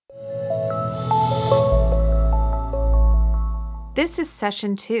This is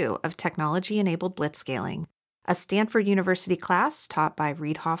Session 2 of Technology-enabled Blitzscaling, a Stanford University class taught by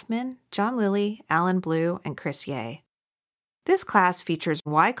Reid Hoffman, John Lilly, Alan Blue, and Chris Yeh. This class features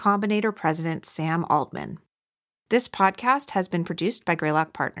Y Combinator President Sam Altman. This podcast has been produced by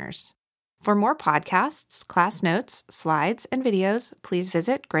Greylock Partners. For more podcasts, class notes, slides, and videos, please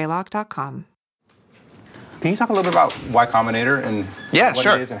visit greylock.com. Can you talk a little bit about Y Combinator and what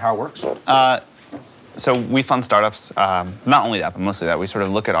it is and how it works? So we fund startups. Not only that, but mostly that. We sort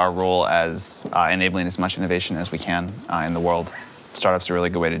of look at our role as enabling as much innovation as we can in the world. Startups are a really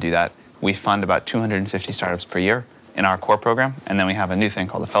good way to do that. We fund about 250 startups per year in our core program, and then we have a new thing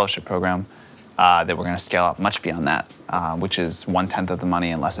called the fellowship program that we're going to scale up much beyond that, which is 1/10 of the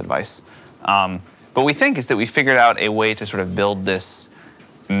money and less advice. But we think is that we figured out a way to sort of build this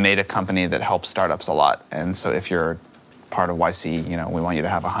meta company that helps startups a lot. And so if you're part of YC, we want you to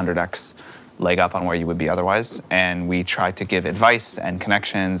have 100x leg up on where you would be otherwise. And we try to give advice and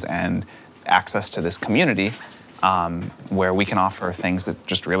connections and access to this community where we can offer things that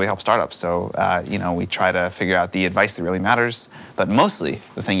just really help startups. So, we try to figure out the advice that really matters. But mostly,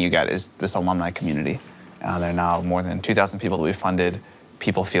 the thing you get is this alumni community. There are now more than 2,000 people that we've funded.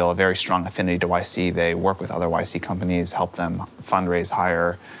 People feel a very strong affinity to YC. They work with other YC companies, help them fundraise,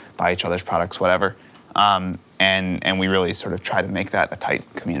 hire, buy each other's products, whatever. And we really sort of try to make that a tight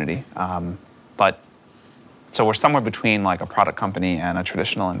community. So we're somewhere between like a product company and a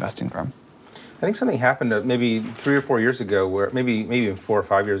traditional investing firm. I think something happened maybe 3 or 4 years ago, where maybe even 4 or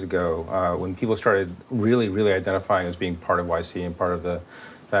 5 years ago, when people started really, really identifying as being part of YC and part of the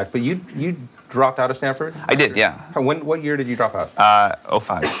fact. But you dropped out of Stanford? I did, yeah. What year did you drop out?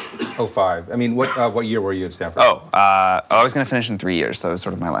 05. 05. I mean, what year were you at Stanford? I was going to finish in 3 years, so it was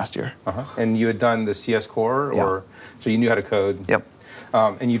sort of my last year. And you had done the CS core, so you knew how to code? Yep.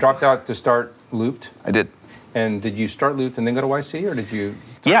 And you dropped out to start Looped? I did. And did you start Looped and then go to YC, or did you?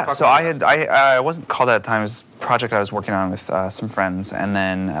 So I wasn't called at the time. It was a project I was working on with some friends, and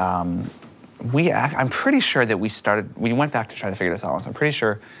then I'm pretty sure that we went back to try to figure this out. So I'm pretty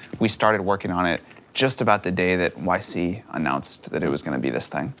sure we started working on it just about the day that YC announced that it was going to be this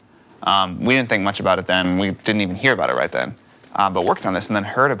thing. We didn't think much about it then. We didn't even hear about it right then. But worked on this and then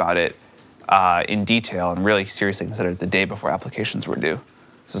heard about it in detail and really seriously considered it the day before applications were due.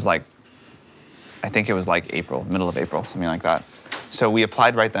 This was I think it was like April, middle of April, something like that. So we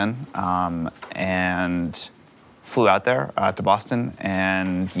applied right then and flew out there to Boston.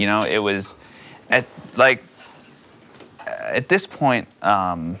 And, it was at this point,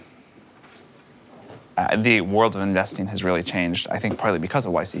 the world of investing has really changed, I think partly because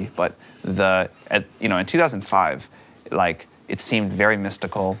of YC. But in 2005, it seemed very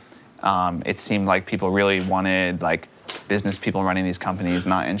mystical. It seemed like people really wanted business people running these companies,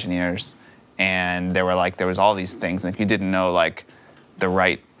 not engineers. And there was all these things, and if you didn't know the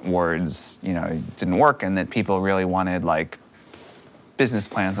right words, it didn't work, and that people really wanted business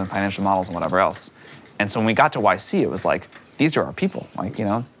plans and financial models and whatever else. And so when we got to YC, it was these are our people.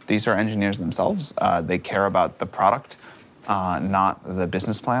 These are engineers themselves. They care about the product, not the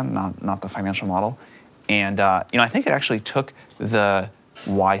business plan, not the financial model. And I think it actually took the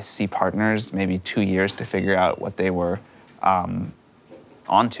YC partners maybe 2 years to figure out what they were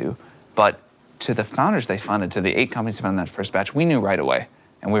onto. But to the founders they funded, to the 8 companies they funded in that first batch, we knew right away.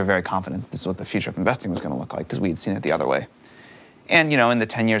 And we were very confident this is what the future of investing was going to look like because we had seen it the other way. And, in the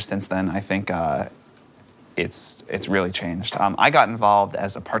 10 years since then, I think it's really changed. I got involved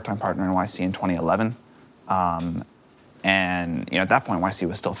as a part-time partner in YC in 2011. And, at that point, YC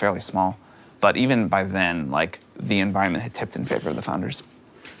was still fairly small. But even by then, the environment had tipped in favor of the founders.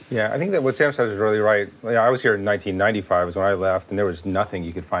 Yeah, I think that what Sam says is really right. I was here in 1995 was when I left, and there was nothing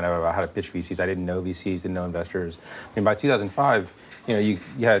you could find out about how to pitch VCs. I didn't know VCs, didn't know investors. By 2005, you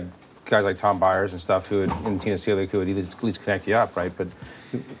had guys like Tom Byers and stuff and Tina Seelig who would at least connect you up, right? But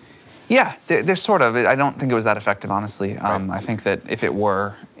yeah, they're sort of. I don't think it was that effective, honestly. Right. I think that if it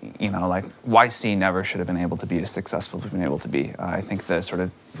were, YC never should have been able to be as successful as we've been able to be. I think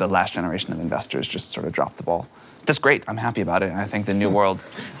the last generation of investors just sort of dropped the ball. That's great. I'm happy about it. I think the new world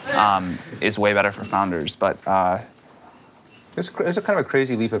is way better for founders. But it's a kind of a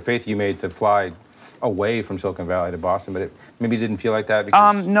crazy leap of faith you made to fly away from Silicon Valley to Boston, but it maybe didn't feel like that.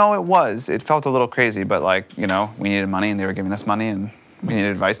 Because no, it was. It felt a little crazy, but we needed money and they were giving us money, and we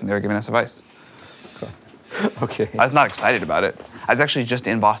needed advice and they were giving us advice. Okay. I was not excited about it. I was actually just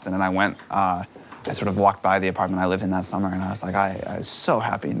in Boston, and I went. I sort of walked by the apartment I lived in that summer, and I was I was so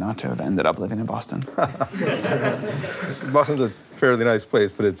happy not to have ended up living in Boston. Boston's a fairly nice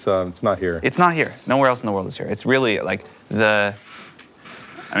place, but it's not here. It's not here. Nowhere else in the world is here. It's really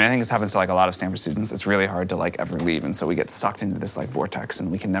I mean, I think this happens to like a lot of Stanford students. It's really hard to like ever leave, and so we get sucked into this like vortex,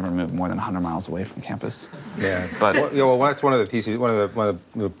 and we can never move more than 100 miles away from campus. Yeah, but well, that's one of the theses, one of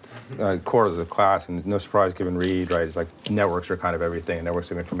the cores of the class, and no surprise given Reid, right? It's like networks are kind of everything,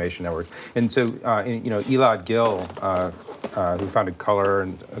 networks of information networks. And so, Elad Gil, who founded Color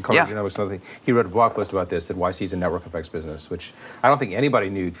and Color Genomics, something, he wrote a blog post about this, that YC is a network effects business, which I don't think anybody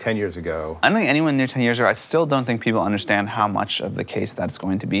knew 10 years ago. I don't think anyone knew 10 years ago. I still don't think people understand how much of the case that's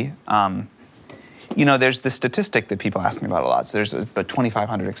going to be. There's this statistic that people ask me about a lot. So there's about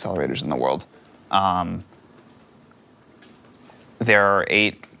 2,500 accelerators in the world. There are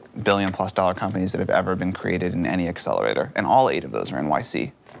 $8 billion+ companies that have ever been created in any accelerator, and all 8 of those are in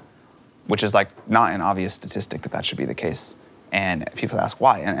YC, which is like not an obvious statistic that should be the case. And people ask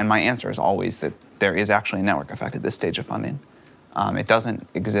why, and my answer is always that there is actually a network effect at this stage of funding. It doesn't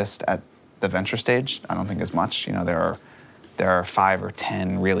exist at the venture stage, I don't think as much. There are 5 or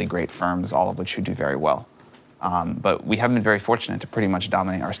 10 really great firms, all of which who do very well. But we have been very fortunate to pretty much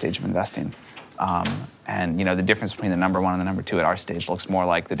dominate our stage of investing. And the difference between the number 1 and the number 2 at our stage looks more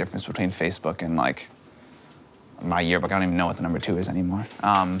like the difference between Facebook and like my yearbook. I don't even know what the number 2 is anymore.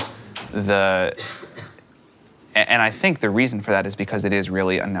 And I think the reason for that is because it is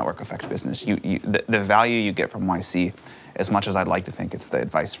really a network effect business. The value you get from YC, as much as I'd like to think it's the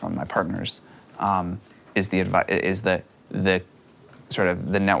advice from my partners, is the sort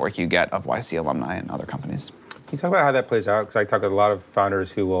of the network you get of YC alumni and other companies. Can you talk about how that plays out? Because I talk to a lot of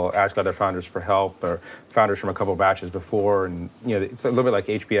founders who will ask other founders for help, or founders from a couple of batches before, and it's a little bit like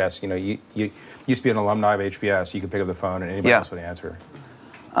HBS. You used to be an alumni of HBS. You could pick up the phone and anybody else would answer.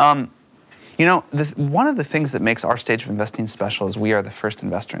 One of the things that makes our stage of investing special is we are the first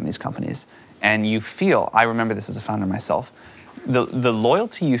investor in these companies, and you feel. I remember this as a founder myself. The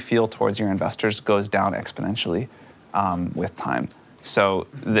loyalty you feel towards your investors goes down exponentially with time. So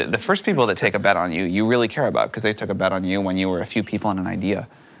the first people that take a bet on you, you really care about because they took a bet on you when you were a few people and an idea.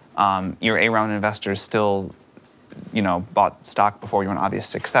 Your A-round investors still, bought stock before you were an obvious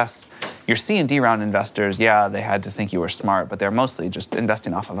success. Your C and D round investors, they had to think you were smart, but they're mostly just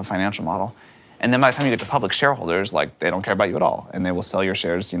investing off of a financial model. And then by the time you get to public shareholders, like they don't care about you at all, and they will sell your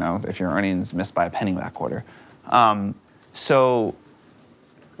shares, if your earnings missed by a penny that quarter. So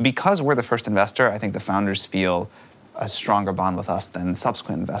because we're the first investor, I think the founders feel a stronger bond with us than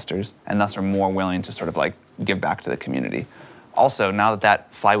subsequent investors, and thus are more willing to sort of like give back to the community. Also, now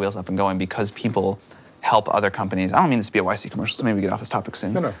that flywheel's up and going, because people help other companies, I don't mean this to be a YC commercial, so maybe we get off this topic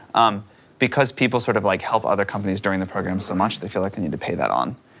soon. No. Because people sort of like help other companies during the program so much, they feel like they need to pay that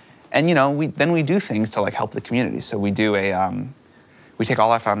on. And we do things to like help the community. So we do we take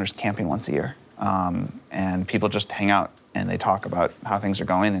all our founders camping once a year, and people just hang out and they talk about how things are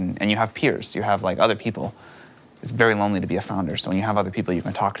going, and you have peers, you have like other people. It's very lonely to be a founder, so when you have other people you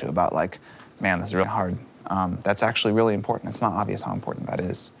can talk to about like, man, this is really hard, that's actually really important. It's not obvious how important that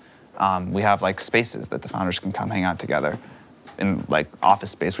is. We have like spaces that the founders can come hang out together. In like office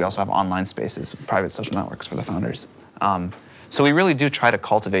space, we also have online spaces, private social networks for the founders. So we really do try to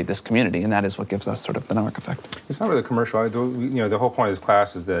cultivate this community, and that is what gives us sort of the network effect. It's not really commercial. The whole point of this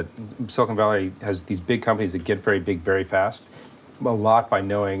class is that Silicon Valley has these big companies that get very big very fast, a lot by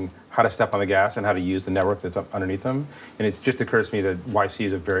knowing how to step on the gas and how to use the network that's up underneath them. And it just occurs to me that YC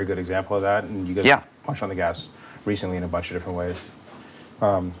is a very good example of that, and you guys punched on the gas recently in a bunch of different ways.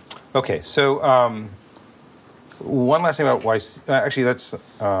 Okay, so one last thing about YC. Actually, that's...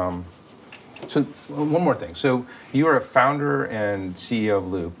 So one more thing. So you were a founder and CEO of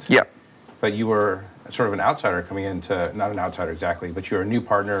Looped. Yeah. But you were sort of an outsider coming into, not an outsider exactly, but you were a new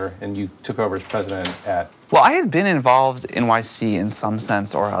partner and you took over as president at... Well, I had been involved in YC in some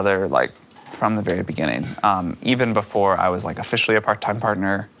sense or other, like from the very beginning. Even before I was like officially a part-time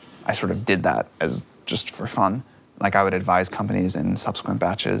partner, I sort of did that as just for fun. Like I would advise companies in subsequent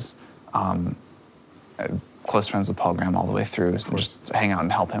batches. Close friends with Paul Graham all the way through, so just hang out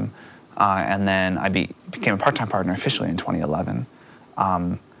and help him. And then I became a part-time partner officially in 2011.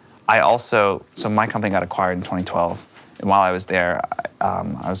 So my company got acquired in 2012. And while I was there,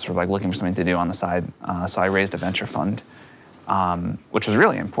 I was sort of like looking for something to do on the side. So I raised a venture fund, which was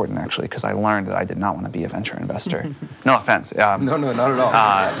really important actually, because I learned that I did not want to be a venture investor. No offense. No, not at all.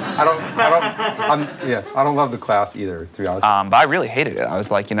 I don't love the class either, to be honest. But I really hated it. I was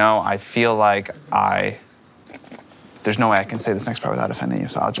like, I feel like there's no way I can say this next part without offending you,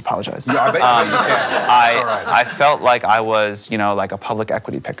 so I'll just apologize. Yeah, I bet you can. All right. I felt like I was, like a public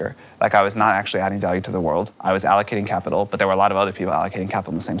equity picker. Like I was not actually adding value to the world. I was allocating capital, but there were a lot of other people allocating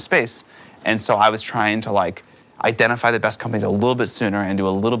capital in the same space. And so I was trying to like identify the best companies a little bit sooner and do a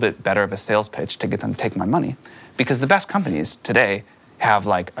little bit better of a sales pitch to get them to take my money. Because the best companies today, have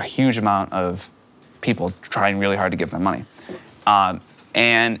like a huge amount of people trying really hard to give them money.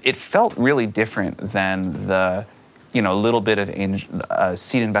 And it felt really different than the little bit of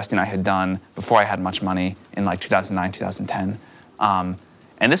seed investing I had done before I had much money in like 2009, 2010.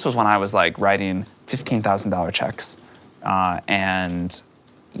 And this was when I was like writing $15,000 checks. And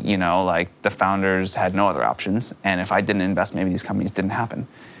like the founders had no other options. And if I didn't invest, maybe these companies didn't happen.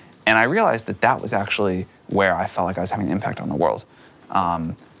 And I realized that was actually where I felt like I was having an impact on the world.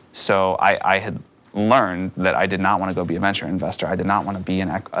 So I had learned that I did not want to go be a venture investor. I did not want to be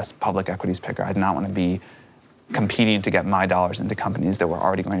a public equities picker. I did not want to be competing to get my dollars into companies that were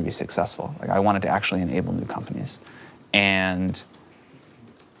already going to be successful. Like I wanted to actually enable new companies. And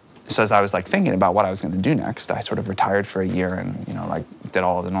so as I was like thinking about what I was going to do next, I sort of retired for a year and like did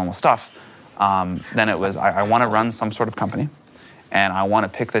all of the normal stuff. Then it was I want to run some sort of company, and I want to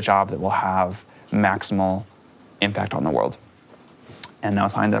pick the job that will have maximal impact on the world. And now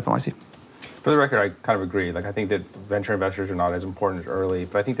it's how I ended up at YC. For the record, I kind of agree. Like, I think that venture investors are not as important as early,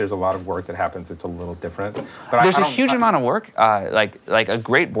 but I think there's a lot of work that happens that's a little different. But there's a huge amount of work. Like a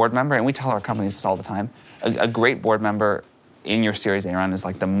great board member, and we tell our companies this all the time, a great board member in your Series A round is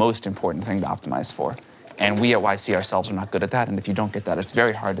like the most important thing to optimize for. And we at YC ourselves are not good at that, and if you don't get that, it's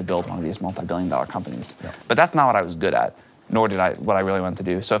very hard to build one of these multi-billion-dollar companies. Yeah. But that's not what I was good at, nor did what I really wanted to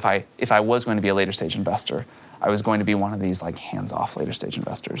do. So if I was going to be a later stage investor, I was going to be one of these like hands-off later stage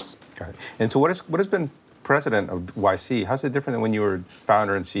investors. Got it. And so what has been president of YC? How's it different than when you were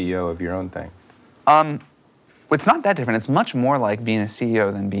founder and CEO of your own thing? It's not that different. It's much more like being a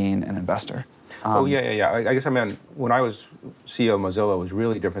CEO than being an investor. Yeah. I guess I mean, when I was CEO of Mozilla, it was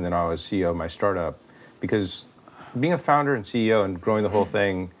really different than I was CEO of my startup, because being a founder and CEO and growing the whole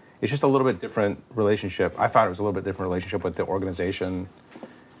thing, it's just a little bit different relationship. I found it was a little bit different relationship with the organization.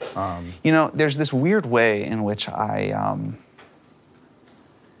 There's this weird way in which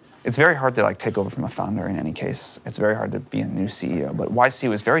it's very hard to like take over from a founder in any case. It's very hard to be a new CEO, but YC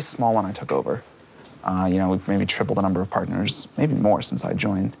was very small when I took over. We've maybe tripled the number of partners, maybe more since I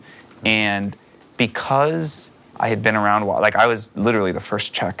joined. And because I had been around, like I was literally the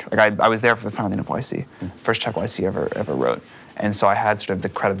first check, like I was there for the founding of YC, first check YC ever wrote. And so I had sort of the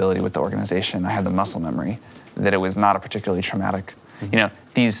credibility with the organization. I had the muscle memory that it was not a particularly traumatic,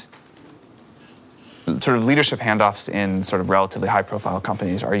 these sort of leadership handoffs in sort of relatively high-profile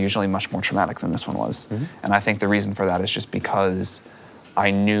companies are usually much more traumatic than this one was. Mm-hmm. And I think the reason for that is just because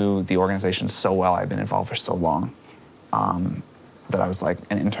I knew the organization so well, I'd been involved for so long, that I was like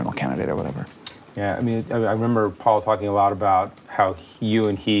an internal candidate or whatever. Yeah, I mean, I remember Paul talking a lot about how you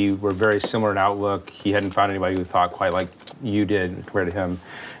and he were very similar in outlook. He hadn't found anybody who thought quite like you did compared to him.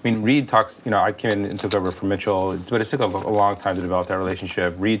 I mean, Reid talks, I came in and took over for Mitchell, but it took a long time to develop that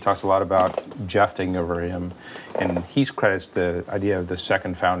relationship. Reid talks a lot about Jeff taking over him, and he credits the idea of the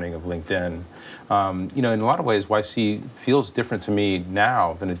second founding of LinkedIn. In a lot of ways, YC feels different to me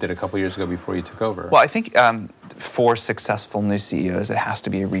now than it did a couple years ago before you took over. Well, I think for successful new CEOs, it has to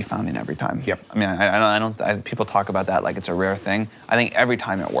be a refounding every time. Yep. I mean, I don't. People talk about that like it's a rare thing. I think every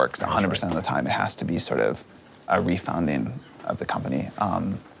time it works, 100% of the time, it has to be sort of a refounding of the company.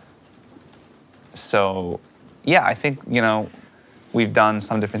 I think we've done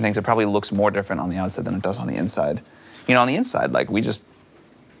some different things. It probably looks more different on the outside than it does on the inside. On the inside, like we just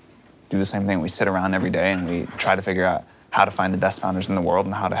do the same thing. We sit around every day and we try to figure out how to find the best founders in the world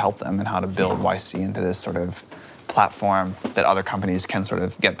and how to help them and how to build YC into this sort of platform that other companies can sort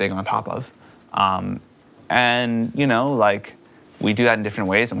of get big on top of. We do that in different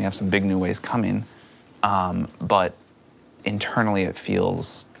ways, and we have some big new ways coming. But internally it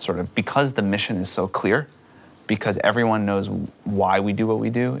feels sort of, because the mission is so clear, because everyone knows why we do what we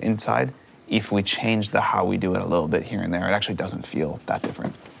do inside, if we change the how we do it a little bit here and there, it actually doesn't feel that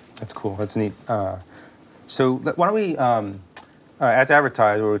different. That's cool. That's neat. So why don't we, as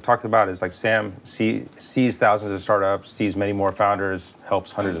advertised, what we talked about is like Sam sees thousands of startups, sees many more founders,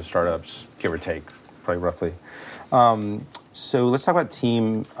 helps hundreds of startups, give or take, probably roughly. So let's talk about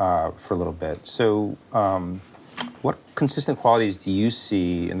team for a little bit. So what consistent qualities do you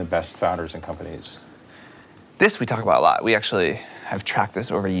see in the best founders and companies? This we talk about a lot. We actually have tracked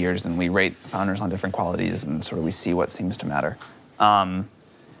this over years, and we rate founders on different qualities, and sort of we see what seems to matter.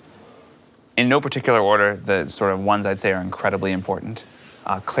 In no particular order, the sort of ones I'd say are incredibly important.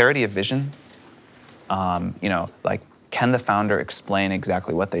 Clarity of vision. Can the founder explain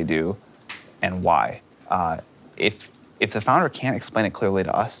exactly what they do and why? If the founder can't explain it clearly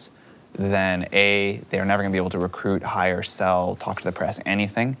to us, then A, they're never going to be able to recruit, hire, sell, talk to the press,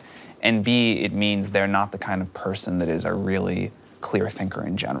 anything. And B, it means they're not the kind of person that is a really clear thinker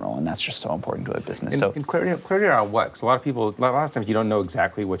in general, and that's just so important to a business. And clarity around what? Because a lot of times you don't know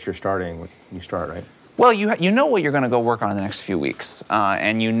exactly what you're starting when you start, right? Well, you know what you're going to go work on in the next few weeks,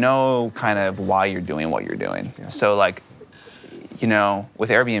 and you know kind of why you're doing what you're doing. Yeah. So, like, you know, with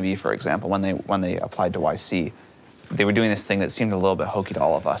Airbnb, for example, when they applied to YC, they were doing this thing that seemed a little bit hokey to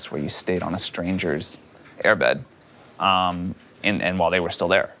all of us, where you stayed on a stranger's airbed, and while they were still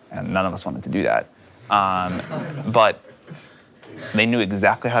there, and none of us wanted to do that. But they knew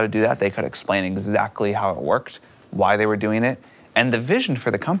exactly how to do that. They could explain exactly how it worked, why they were doing it. And the vision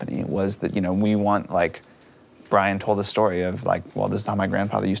for the company was that, you know, we want, like, Brian told a story of, like, well, this is how my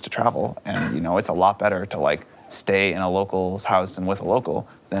grandfather used to travel. And, you know, it's a lot better to, like, stay in a local's house and with a local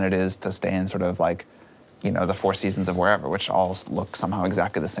than it is to stay in sort of, like, you know, the Four Seasons of wherever, which all look somehow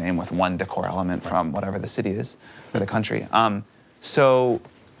exactly the same with one decor element from whatever the city is or the country. So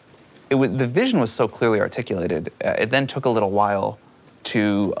the vision was so clearly articulated. It then took a little while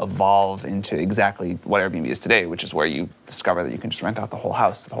to evolve into exactly what Airbnb is today, which is where you discover that you can just rent out the whole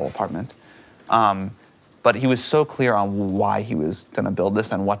house, the whole apartment. But he was so clear on why he was going to build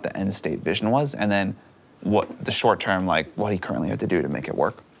this and what the end state vision was, and then what the short term, like what he currently had to do to make it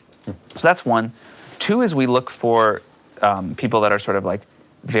work. So that's one. Two is we look for people that are sort of like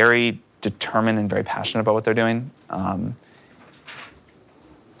very determined and very passionate about what they're doing.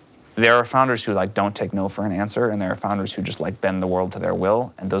 There are founders who like don't take no for an answer, and there are founders who just like bend the world to their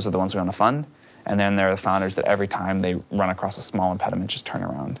will, and those are the ones we want to fund. And then there are the founders that every time they run across a small impediment, just turn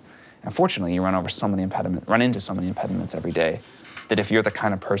around. And fortunately, you run into so many impediments every day that if you're the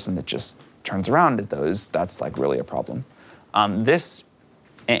kind of person that just turns around at those, that's like really a problem. And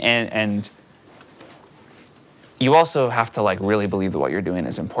you also have to like really believe that what you're doing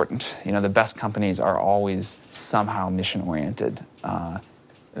is important. You know, the best companies are always somehow mission-oriented.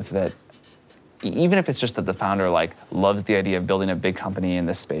 That even if it's just that the founder like loves the idea of building a big company in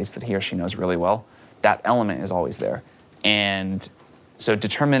this space that he or she knows really well, that element is always there. And so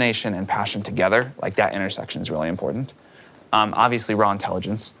determination and passion together, like that intersection is really important. Obviously, raw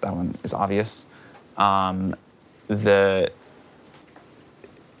intelligence, that one is obvious. The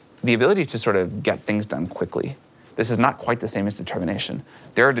ability to sort of get things done quickly. This is not quite the same as determination.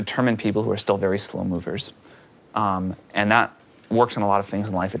 There are determined people who are still very slow movers. And that works in a lot of things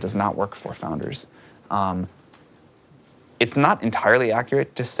in life. It does not work for founders. It's not entirely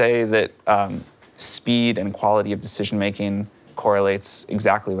accurate to say that speed and quality of decision-making correlates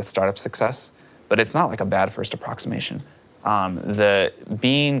exactly with startup success, but it's not like a bad first approximation. The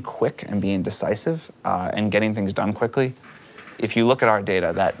being quick and being decisive and getting things done quickly, if you look at our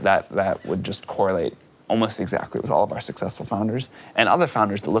data, that would just correlate almost exactly with all of our successful founders. And other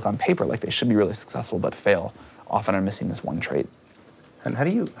founders that look on paper like they should be really successful but fail often are missing this one trait. And how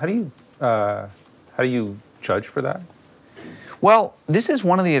do you judge for that? Well, this is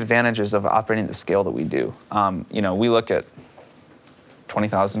one of the advantages of operating at the scale that we do. You know, we look at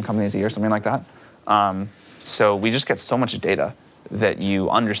 20,000 companies a year, something like that. So we just get so much data that you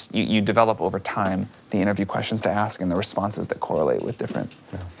develop over time the interview questions to ask and the responses that correlate with different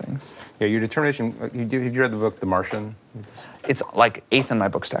things. Yeah, your determination. Have you read the book The Martian? It's like 8th in my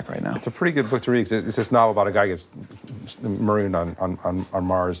book stack right now. It's a pretty good book to read. It's this novel about a guy who gets marooned on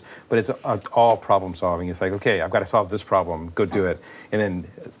Mars, but it's all problem solving. It's like, okay, I've got to solve this problem, go do it. And then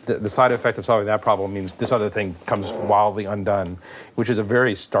the side effect of solving that problem means this other thing comes wildly undone, which is a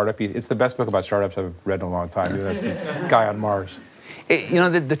very startup-y. It's the best book about startups I've read in a long time. That's the guy on Mars. You know,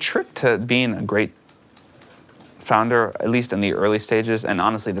 the trick to being a great founder, at least in the early stages, and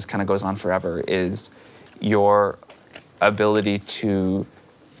honestly this kind of goes on forever, is your ability to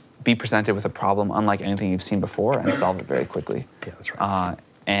be presented with a problem unlike anything you've seen before and solve it very quickly. Yeah, that's right.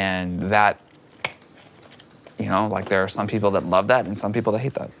 And that, you know, like there are some people that love that and some people that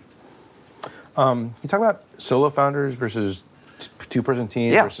hate that. You talk about solo founders versus two-person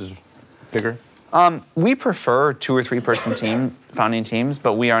teams versus bigger? We prefer 2 or 3 person founding teams,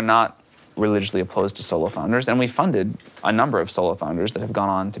 but we are not religiously opposed to solo founders, and we funded a number of solo founders that have gone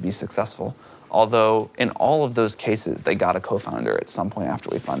on to be successful. Although in all of those cases, they got a co-founder at some point after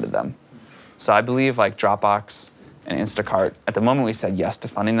we funded them. So I believe like Dropbox and Instacart, at the moment we said yes to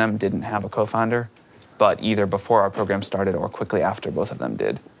funding them, didn't have a co-founder, but either before our program started or quickly after, both of them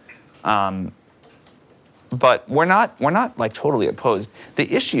did. But we're not like totally opposed.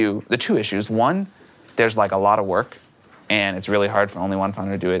 The two issues, one, there's like a lot of work and it's really hard for only one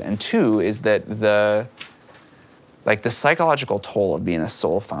founder to do it. And 2 is that the psychological toll of being a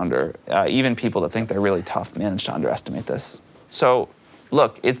sole founder, even people that think they're really tough manage to underestimate this. So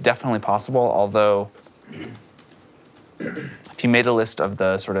look, it's definitely possible, although if you made a list of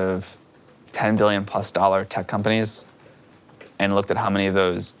the sort of $10 billion plus tech companies, and looked at how many of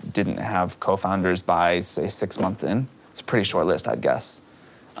those didn't have co-founders by, say, 6 months in. It's a pretty short list, I'd guess.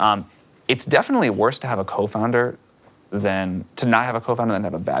 It's definitely worse to have a co-founder than to not have a co-founder than to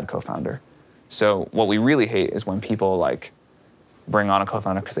have a bad co-founder. So what we really hate is when people like bring on a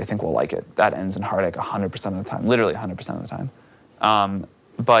co-founder because they think we'll like it. That ends in heartache 100% of the time, literally 100% of the time.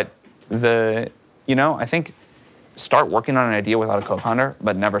 But I think start working on an idea without a co-founder,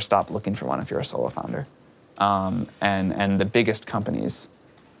 but never stop looking for one if you're a solo founder. And the biggest companies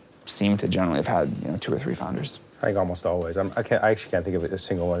seem to generally have had 2 or 3 founders. I think almost always. I actually can't think of a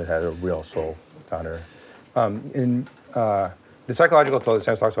single one that had a real sole founder. The psychological toll that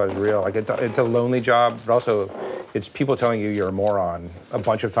Sam talks about is real. Like it's a lonely job, but also it's people telling you you're a moron a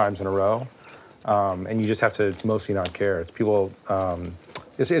bunch of times in a row, and you just have to mostly not care. It's people.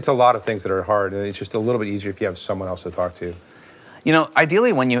 It's a lot of things that are hard, and it's just a little bit easier if you have someone else to talk to.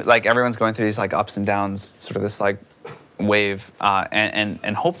 Ideally, when you everyone's going through these ups and downs, sort of this wave,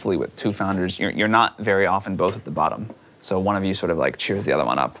 and hopefully with 2 founders, you're not very often both at the bottom. So one of you sort of cheers the other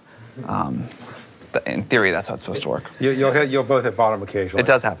one up. In theory, that's how it's supposed to work. You'll both hit bottom occasionally. It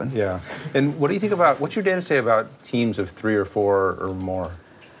does happen. Yeah. And what do you think what's your data say about teams of 3 or 4 or more?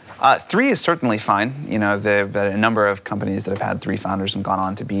 3 is certainly fine. There have been a number of companies that have had 3 founders and gone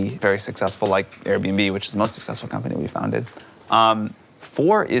on to be very successful, like Airbnb, which is the most successful company we founded.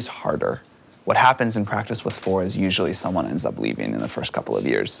 4 is harder. What happens in practice with 4 is usually someone ends up leaving in the first couple of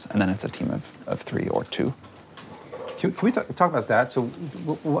years, and then it's a team of 3 or 2. Can we talk about that? So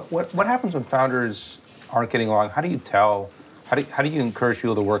what happens when founders aren't getting along? How do you tell? How do you encourage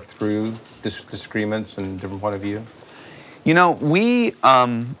people to work through disagreements and different point of view? We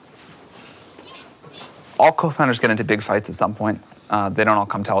all co-founders get into big fights at some point. They don't all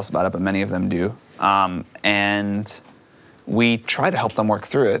come tell us about it, but many of them do. And we try to help them work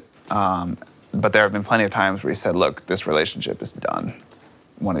through it. But there have been plenty of times where we said, look, this relationship is done.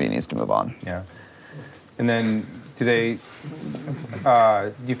 One of you needs to move on. Yeah. And then do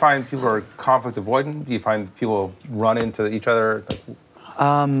you find people are conflict avoidant? Do you find people run into each other? Is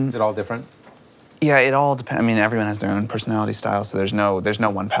it all different? Yeah, it all depends. I mean, everyone has their own personality style, so there's no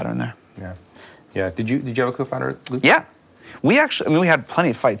one pattern there. Yeah. Yeah. Did you have a co-founder, Luke? Yeah. We had plenty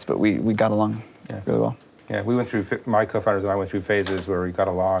of fights, but we got along really well. Yeah, we went through, my co-founders and I went through phases where we got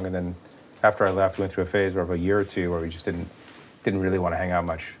along, and then after I left, we went through a phase of a year or 2 where we just didn't really want to hang out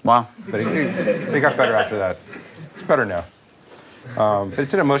much. Wow. But it got better after that. It's better now. But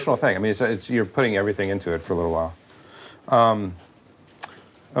it's an emotional thing. I mean, it's you're putting everything into it for a little while.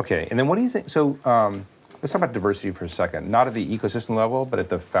 Okay, and then what do you think? So let's talk about diversity for a second. Not at the ecosystem level, but at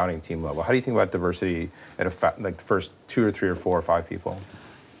the founding team level. How do you think about diversity at the first 2 or 3 or 4 or 5 people?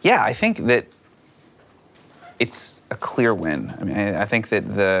 Yeah, I think that it's a clear win. I mean, I think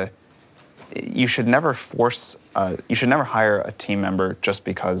that you should never hire a team member just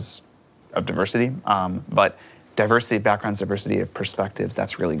because of diversity. But diversity of backgrounds, diversity of perspectives,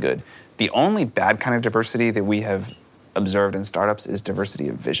 that's really good. The only bad kind of diversity that we have observed in startups is diversity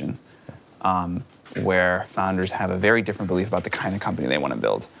of vision, where founders have a very different belief about the kind of company they want to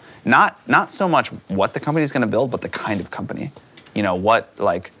build. Not so much what the company is going to build, but the kind of company.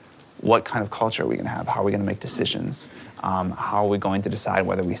 What kind of culture are we going to have? How are we going to make decisions? How are we going to decide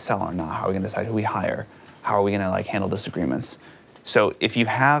whether we sell or not? How are we going to decide who we hire? How are we going to handle disagreements? So if you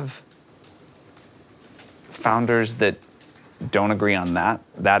have founders that don't agree on that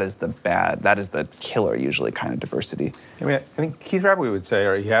is the killer usually kind of diversity. I mean, I think Keith Rabois would say,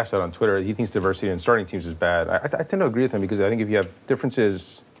 or he asked that on Twitter, he thinks diversity in starting teams is bad. I tend to agree with him because I think if you have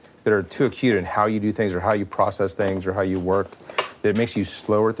differences that are too acute in how you do things or how you process things or how you work, that it makes you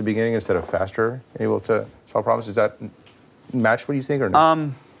slower at the beginning instead of faster, able to solve problems. Does that match what you think or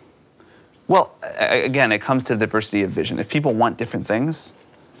no? Well, again, it comes to the diversity of vision. If people want different things,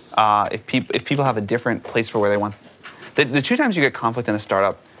 if people have a different place for where they want, the 2 times you get conflict in a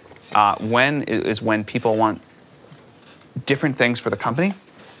startup, when people want different things for the company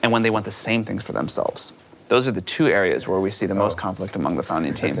and when they want the same things for themselves. Those are the 2 areas where we see the most conflict among the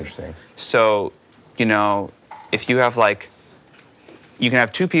founding team. That's interesting. So, if you have you can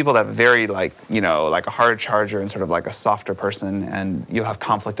have 2 people that have very a hard charger and sort of a softer person, and you'll have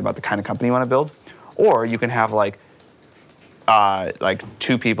conflict about the kind of company you want to build. Or you can have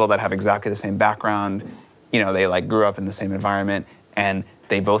 2 people that have exactly the same background, they grew up in the same environment, and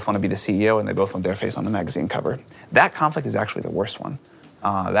they both want to be the CEO and they both want their face on the magazine cover. That conflict is actually the worst one.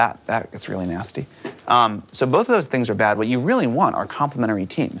 That gets really nasty. So both of those things are bad. What you really want are complementary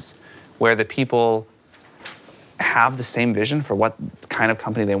teams, where the people have the same vision for what kind of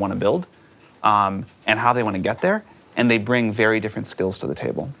company they want to build, and how they want to get there, and they bring very different skills to the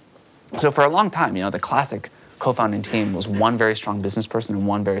table. So for a long time, the classic co-founding team was one very strong business person and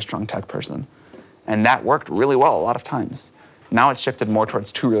one very strong tech person. And that worked really well a lot of times. Now it's shifted more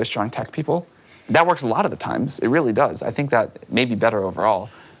towards two really strong tech people. That works a lot of the times. It really does. I think that may be better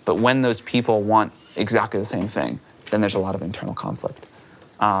overall. But when those people want exactly the same thing, then there's a lot of internal conflict.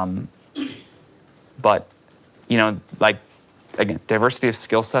 But, you know, like, again, diversity of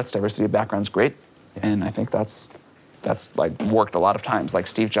skill sets, diversity of backgrounds, great. And I think that's like worked a lot of times. Like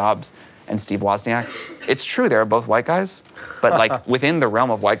Steve Jobs and Steve Wozniak. It's true, they're both white guys, but like within the realm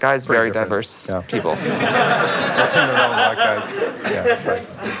of white guys, Pretty very different. diverse Yeah. people. That's in the realm of black guys. Yeah, that's right.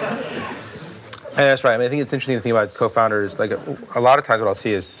 And that's right. I mean, I think it's interesting to think about co-founders. Like a lot of times what I'll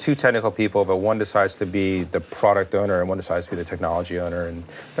see is two technical people, but one decides to be the product owner and one decides to be the technology owner. And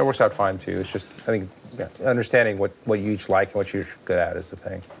that works out fine too. It's just, I think, understanding what you each like and what you're good at is the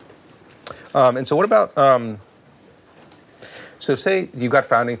thing. And so what about, so say you've got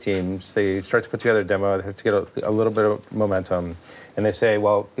founding teams, they start to put together a demo, they have to get a little bit of momentum, and they say,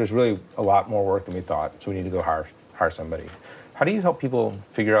 well, there's really a lot more work than we thought, so we need to go hire somebody. How do you help people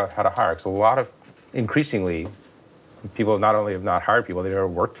figure out how to hire? Because a lot of, increasingly, people not only have not hired people, they've never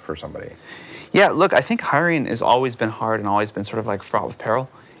worked for somebody. Yeah, look, I think hiring has always been hard and always been sort of like fraught with peril.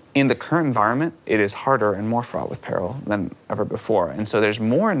 In the current environment, it is harder and more fraught with peril than ever before. And so there's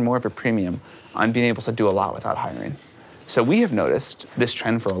more and more of a premium on being able to do a lot without hiring. So we have noticed this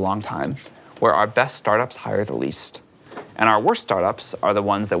trend for a long time where our best startups hire the least. And our worst startups are the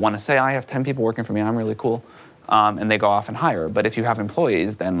ones that want to say, I have 10 people working for me, I'm really cool. And they go off and hire. But if you have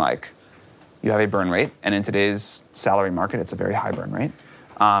employees, then like you have a burn rate. And in today's salary market, it's a very high burn rate.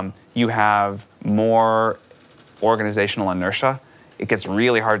 You have more organizational inertia. It gets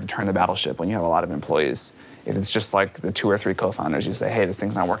really hard to turn the battleship when you have a lot of employees. If it's just like the 2 or 3 co-founders, you say, hey, this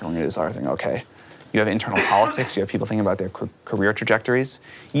thing's not working, we're gonna do this other thing, okay. You have internal politics, you have people thinking about their career trajectories.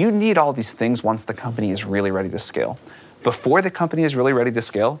 You need all these things once the company is really ready to scale. Before the company is really ready to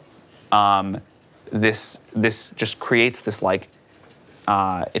scale, this just creates this like,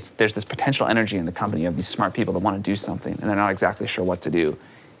 there's this potential energy in the company of these smart people that want to do something and they're not exactly sure what to do.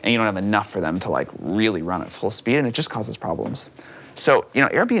 And you don't have enough for them to like really run at full speed and it just causes problems. So, you know,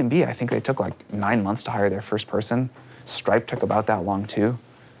 Airbnb, I think they took like 9 months to hire their first person. Stripe took about that long too.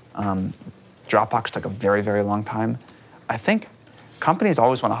 Dropbox took a very, very long time. I think companies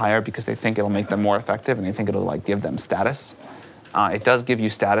always want to hire because they think it'll make them more effective and they think it'll like give them status. It does give you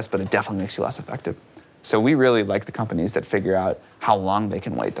status, but it definitely makes you less effective. So we really like the companies that figure out how long they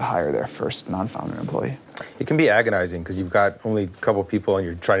can wait to hire their first non-founder employee. It can be agonizing because you've got only a couple of people and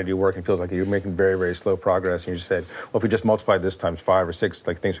you're trying to do work and it feels like you're making very, very slow progress. And you just said, well, if we just multiply this times 5 or 6,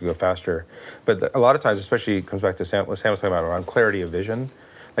 like things would go faster. But a lot of times, especially it comes back to what Sam was talking about around clarity of vision.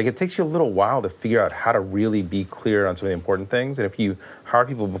 Like it takes you a little while to figure out how to really be clear on some of the important things. And if you hire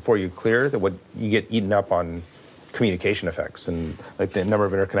people before you're clear, that what you get eaten up on communication effects and like the number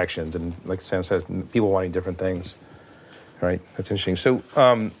of interconnections and like Sam says, people wanting different things. Right, that's interesting. So,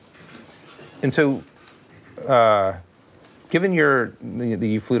 given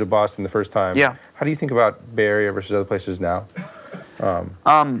you flew to Boston the first time, yeah. How do you think about Bay Area versus other places now?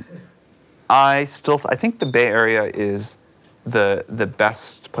 I think the Bay Area is the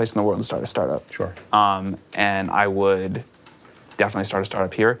best place in the world to start a startup. Sure. And I would definitely start a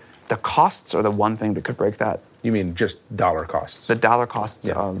startup here. The costs are the one thing that could break that. You mean just dollar costs? The dollar costs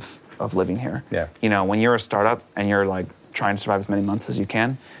of living here. Yeah. You know, when you're a startup and you're like trying to survive as many months as you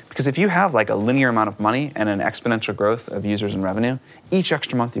can, because if you have like a linear amount of money and an exponential growth of users and revenue, each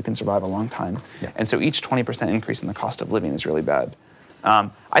extra month you can survive a long time. Yeah. And so each 20% increase in the cost of living is really bad.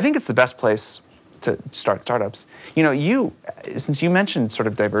 I think it's the best place to start startups. You know, since you mentioned sort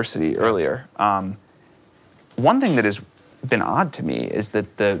of diversity earlier, one thing that has been odd to me is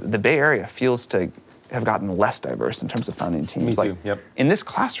that the Bay Area feels to have gotten less diverse in terms of founding teams. Me too, yep. In this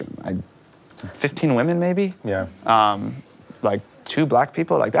classroom, 15 women maybe? Yeah. Like 2 black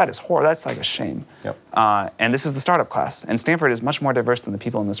people, like that is horrible. That's like a shame. Yep. And this is the startup class. And Stanford is much more diverse than the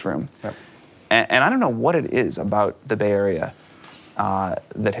people in this room. Yep. And I don't know what it is about the Bay Area that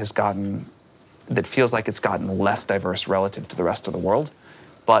feels like it's gotten less diverse relative to the rest of the world.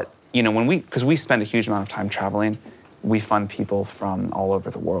 But, you know, because we spend a huge amount of time traveling, we fund people from all over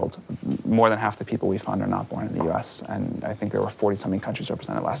the world. More than half the people we fund are not born in the US. And I think there were 40-something countries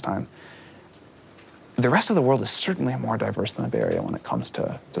represented last time. The rest of the world is certainly more diverse than the Bay Area when it comes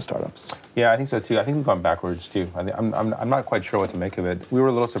to startups. Yeah, I think so too. I think we've gone backwards too. I'm not quite sure what to make of it. We were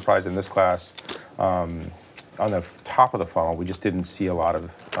a little surprised in this class. On the top of the funnel, we just didn't see a lot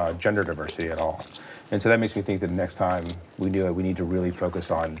of gender diversity at all. And so that makes me think that next time we need to really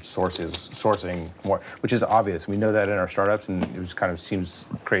focus on sourcing more, which is obvious. We know that in our startups, and it just kind of seems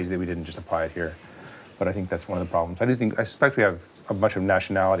crazy that we didn't just apply it here. but I think that's one of the problems. I suspect we have a bunch of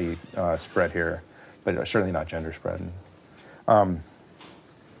nationality spread here, but certainly not gender spread.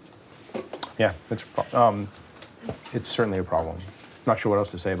 Yeah, it's certainly a problem. Not sure what else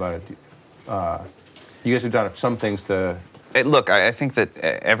to say about it. You guys have done some things to... Look, I think that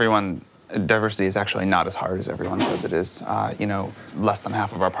diversity is actually not as hard as everyone says it is. Less than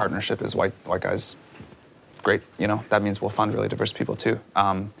half of our partnership is white guys. Great, that means we'll fund really diverse people too.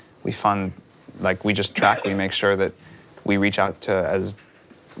 We fund, we just track, we make sure that we reach out to as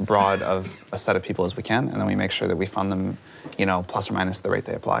broad of a set of people as we can, and then we make sure that we fund them, plus or minus the rate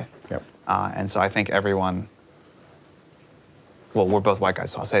they apply. Yep. And so I think everyone, well, we're both white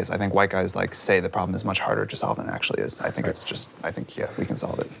guys, so I'll say this. I think white guys say the problem is much harder to solve than it actually is. I think we can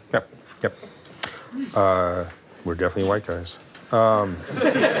solve it. Yep. We're definitely white guys. All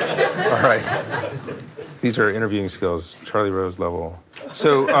right. These are interviewing skills, Charlie Rose level.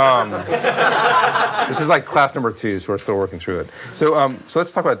 So this is class number 2, so we're still working through it. So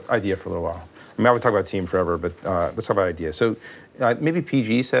let's talk about idea for a little while. I would talk about team forever, but let's talk about idea. So maybe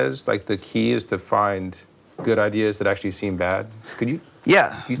PG says the key is to find good ideas that actually seem bad. Could you?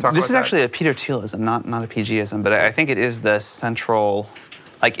 Yeah. Can you talk this about is actually a Peter Thielism, not a PGism, but I think it is the central.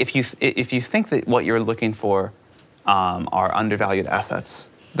 If you think that what you're looking for are undervalued assets,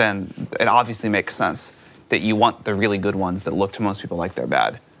 then it obviously makes sense that you want the really good ones that look to most people like they're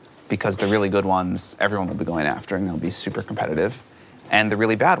bad, because the really good ones everyone will be going after and they'll be super competitive, and the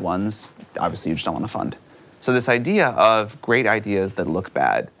really bad ones obviously you just don't want to fund. So this idea of great ideas that look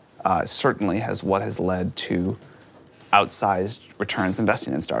bad certainly has led to outsized returns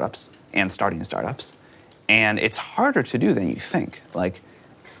investing in startups and starting startups, and it's harder to do than you think.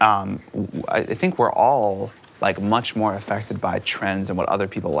 I think we're all much more affected by trends and what other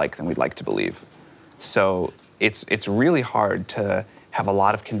people like than we'd like to believe. So it's really hard to have a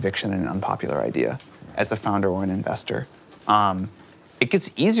lot of conviction in an unpopular idea as a founder or an investor. It gets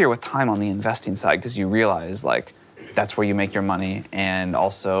easier with time on the investing side because you realize that's where you make your money, and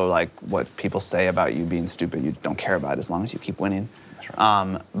also what people say about you being stupid you don't care about as long as you keep winning. That's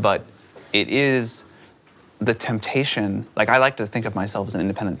right. But it is the temptation. I like to think of myself as an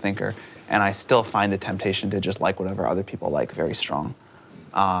independent thinker, and I still find the temptation to just like whatever other people like very strong.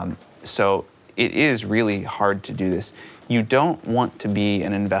 So it is really hard to do this. You don't want to be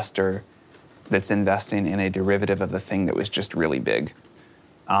an investor that's investing in a derivative of the thing that was just really big.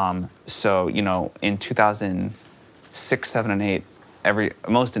 So in 2006, 7, and 8,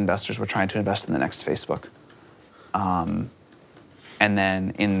 most investors were trying to invest in the next Facebook. And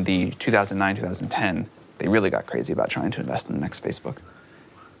then in the 2009, 2010, they really got crazy about trying to invest in the next Facebook.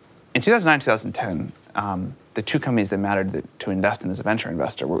 In 2009, 2010, the two companies that mattered to invest in as a venture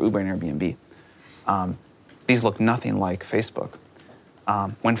investor were Uber and Airbnb. These look nothing like Facebook.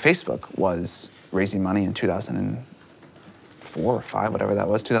 When Facebook was raising money in 2004 or 5, whatever that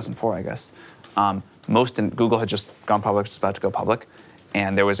was, 2004, I guess, Google had just gone public, just about to go public,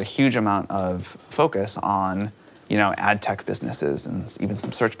 and there was a huge amount of focus on ad tech businesses and even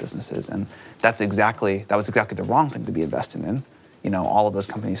some search businesses, and that was exactly the wrong thing to be investing in. All of those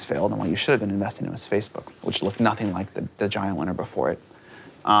companies failed, and what you should have been investing in was Facebook, which looked nothing like the giant winner before it.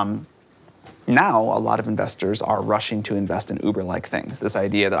 Now, a lot of investors are rushing to invest in Uber-like things. This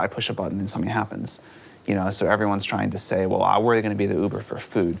idea that I push a button and something happens. So everyone's trying to say, well, we're going to be the Uber for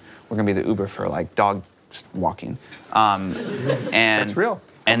food. We're going to be the Uber for dog walking. And that's real.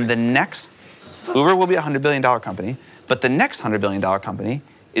 And the next Uber will be a $100 billion company, but the next $100 billion company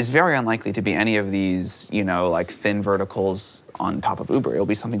is very unlikely to be any of these, thin verticals on top of Uber. It'll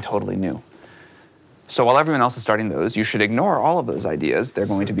be something totally new. So while everyone else is starting those, you should ignore all of those ideas. They're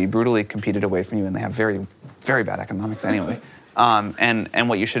going to be brutally competed away from you, and they have very, very bad economics anyway. And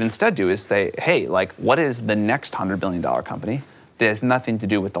what you should instead do is say, hey, what is the next $100 billion company that has nothing to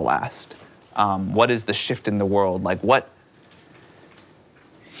do with the last? What is the shift in the world? What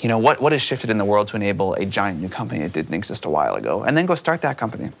has shifted in the world to enable a giant new company that didn't exist a while ago? And then go start that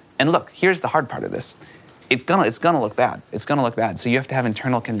company. And look, here's the hard part of this. It's gonna look bad. It's gonna look bad. So you have to have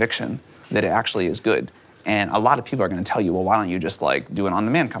internal conviction that it actually is good. And a lot of people are gonna tell you, well, why don't you just do an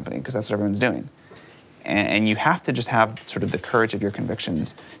on-demand company? Because that's what everyone's doing. And you have to just have sort of the courage of your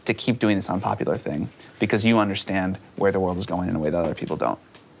convictions to keep doing this unpopular thing, because you understand where the world is going in a way that other people don't.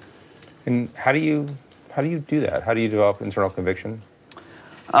 And how do you do that? How do you develop internal conviction?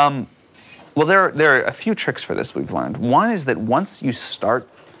 Well, there are a few tricks for this we've learned. One is that once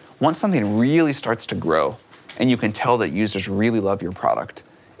something really starts to grow, and you can tell that users really love your product,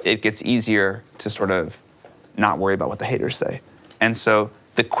 it gets easier to sort of not worry about what the haters say. And so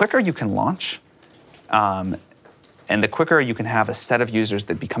the quicker you can launch, and the quicker you can have a set of users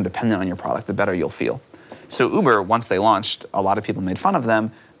that become dependent on your product, the better you'll feel. So Uber, once they launched, a lot of people made fun of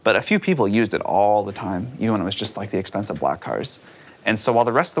them, but a few people used it all the time, even when it was just like the expensive black cars. And so while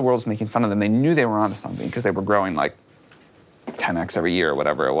the rest of the world was making fun of them, they knew they were onto something because they were growing like 10x every year or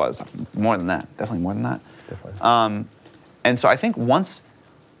whatever it was. More than that, definitely more than that. Definitely. And so I think one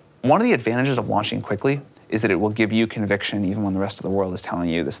of the advantages of launching quickly is that it will give you conviction even when the rest of the world is telling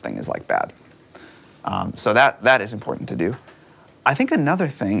you this thing is like bad. So that is important to do. I think another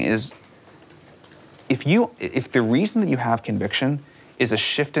thing is if the reason that you have conviction is a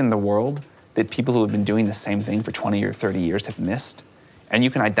shift in the world that people who have been doing the same thing for 20 or 30 years have missed, and you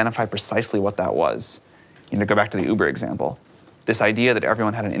can identify precisely what that was. To go back to the Uber example, this idea that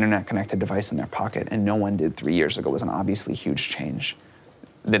everyone had an internet-connected device in their pocket and no one did 3 years ago was an obviously huge change.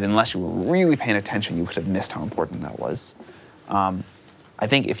 That unless you were really paying attention, you would have missed how important that was. I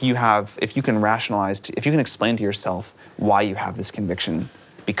think if you can explain to yourself why you have this conviction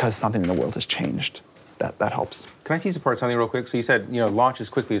because something in the world has changed, that helps. Can I tease apart something real quick? So you said, launch as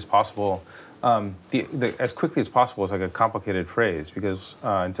quickly as possible. As quickly as possible is like a complicated phrase because,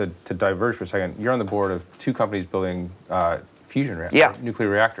 and to diverge for a second, you're on the board of two companies building nuclear reactors. Nuclear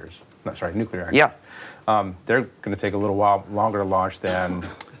reactors. Yeah. They're going to take a little while longer to launch than...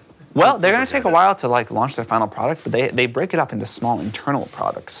 Well, they're going to take a while to launch their final product, but they break it up into small internal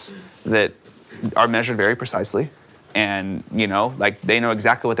products that are measured very precisely, and they know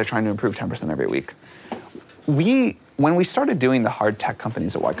exactly what they're trying to improve 10% every week. When we started doing the hard tech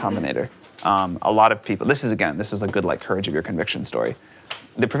companies at Y Combinator, a lot of people. This is a good courage of your conviction story.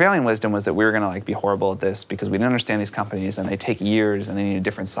 The prevailing wisdom was that we were going to be horrible at this because we didn't understand these companies and they take years and they need a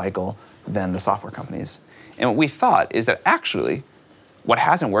different cycle than the software companies. And what we thought is that actually, what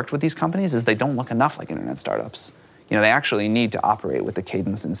hasn't worked with these companies is they don't look enough like internet startups. They actually need to operate with the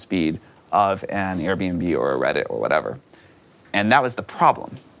cadence and speed of an Airbnb or a Reddit or whatever. And that was the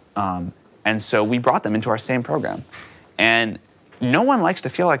problem. And so we brought them into our same program. And no one likes to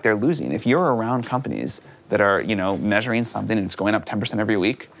feel like they're losing. If you're around companies that are, measuring something and it's going up 10% every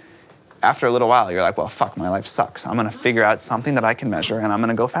week, after a little while, you're like, well, fuck, my life sucks. I'm going to figure out something that I can measure and I'm going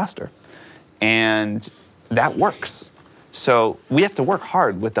to go faster. And that works. So we have to work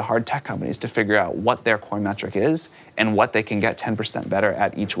hard with the hard tech companies to figure out what their core metric is and what they can get 10% better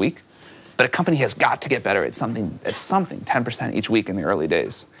at each week. But a company has got to get better at something 10% each week in the early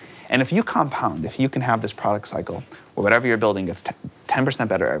days. And if you compound, if you can have this product cycle where whatever you're building gets 10%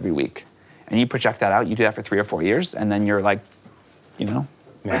 better every week, and you project that out, you do that for 3 or 4 years, and then you're a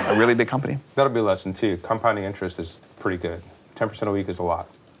really big company. That'll be a lesson too. Compounding interest is pretty good. 10% a week is a lot.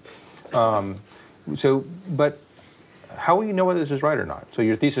 But how will you know whether this is right or not? So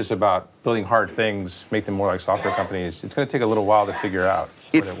your thesis about building hard things, make them more like software companies, it's going to take a little while to figure out.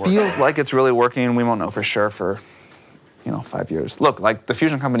 It feels like it's really working. We won't know for sure for 5 years. Look, the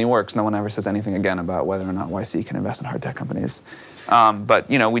fusion company works. No one ever says anything again about whether or not YC can invest in hard tech companies. But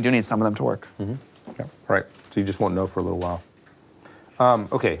we do need some of them to work. Mm-hmm. Yeah, right. So you just won't know for a little while.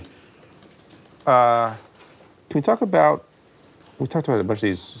 Okay. Can we talk about? We talked about a bunch of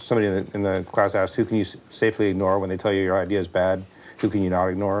these. Somebody in the class asked, "Who can you safely ignore when they tell you your idea is bad? Who can you not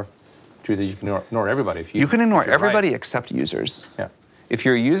ignore?" The truth is, you can ignore everybody. You can ignore everybody except users. Yeah. If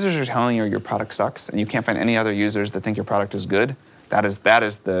your users are telling you your product sucks and you can't find any other users that think your product is good, that is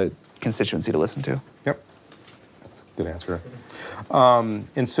the constituency to listen to. Yep. That's a good answer.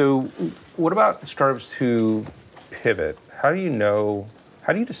 And so what about startups who pivot? How do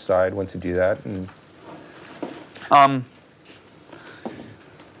you decide when to do that?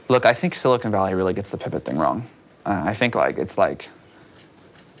 Look, I think Silicon Valley really gets the pivot thing wrong. I think I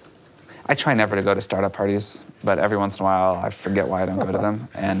try never to go to startup parties, but every once in a while I forget why I don't go to them.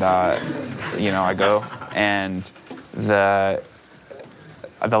 And, I go. And the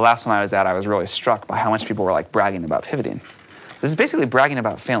last one I was at, I was really struck by how much people were bragging about pivoting. This is basically bragging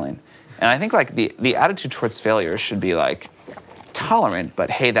about failing. And I think the attitude towards failure should be tolerant,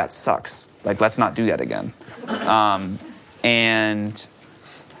 but hey, that sucks. Let's not do that again. And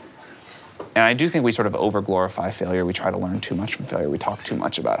I do think we sort of over-glorify failure. We try to learn too much from failure. We talk too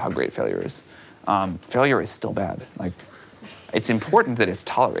much about how great failure is. Failure is still bad. It's important that it's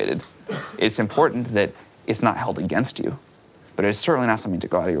tolerated. It's important that it's not held against you. But it's certainly not something to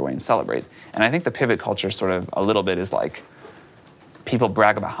go out of your way and celebrate. And I think the pivot culture sort of a little bit is people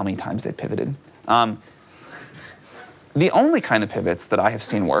brag about how many times they pivoted. The only kind of pivots that I have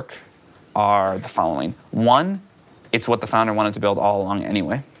seen work are the following. One, it's what the founder wanted to build all along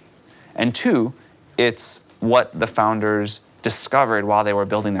anyway. And two, it's what the founders discovered while they were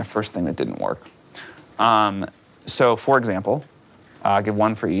building their first thing that didn't work. So, for example, I'll give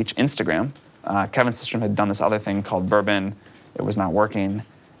one for each. Instagram. Kevin Systrom had done this other thing called Bourbon. It was not working.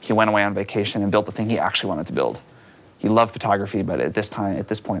 he went away on vacation and built the thing he actually wanted to build. He loved photography, but at this point,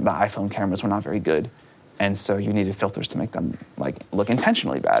 the iPhone cameras were not very good. And so you needed filters to make them look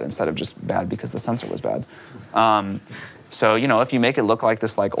intentionally bad instead of just bad because the sensor was bad. So, if you make it look like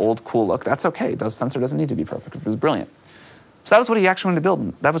this old cool look, that's okay. The sensor doesn't need to be perfect. It was brilliant. So that was what he actually wanted to build.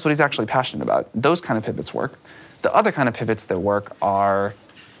 And that was what he's actually passionate about. Those kind of pivots work. The other kind of pivots that work are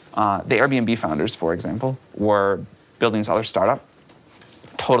the Airbnb founders, for example, were building this other startup,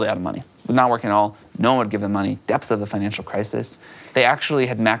 totally out of money. Not working at all. No one would give them money. Depths of the financial crisis. They actually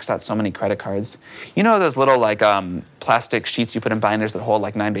had maxed out so many credit cards. You know those little plastic sheets you put in binders that hold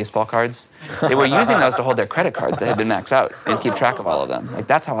 9 baseball cards? They were using those to hold their credit cards that had been maxed out and keep track of all of them.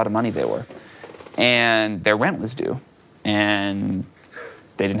 That's how out of money they were. And their rent was due. And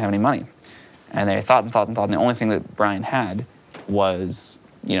they didn't have any money. And they thought, and the only thing that Brian had was,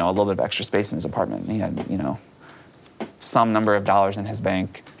 a little bit of extra space in his apartment. He had, some number of dollars in his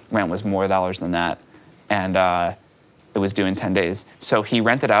bank. Rent was more dollars than that. And it was due in 10 days. So he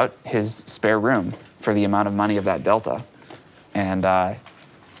rented out his spare room for the amount of money of that delta. And,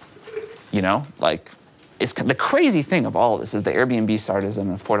 it's the crazy thing of all of this is the Airbnb started as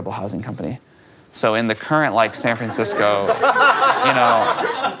an affordable housing company. So in the current, San Francisco,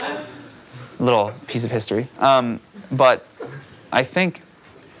 little piece of history. But I think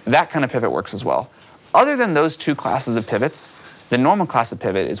that kind of pivot works as well. Other than those two classes of pivots, the normal class of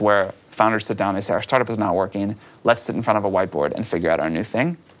pivot is where founders sit down, they say, our startup is not working, let's sit in front of a whiteboard and figure out our new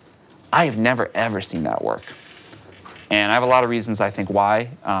thing. I have never, ever seen that work. And I have a lot of reasons, I think, why.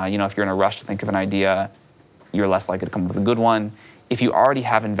 If you're in a rush to think of an idea, you're less likely to come up with a good one. If you already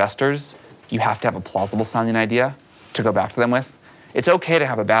have investors, you have to have a plausible sounding idea to go back to them with. It's okay to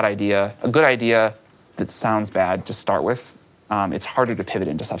have a bad idea, a good idea that sounds bad to start with. It's harder to pivot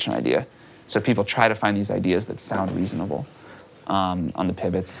into such an idea. So people try to find these ideas that sound reasonable on the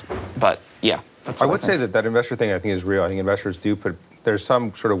pivots. But yeah, that's what I would say that investor thing I think is real. I think investors do there's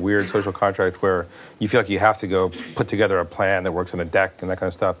some sort of weird social contract where you feel like you have to go put together a plan that works in a deck and that kind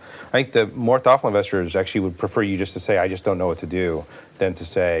of stuff. I think the more thoughtful investors actually would prefer you just to say, I just don't know what to do, than to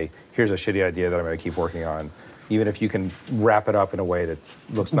say, here's a shitty idea that I'm going to keep working on. Even if you can wrap it up in a way that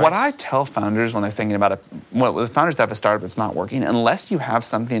looks nice. What I tell founders when they're thinking about the founders that have a startup that's not working, unless you have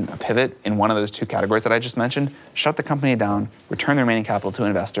something, a pivot in one of those two categories that I just mentioned, shut the company down, return the remaining capital to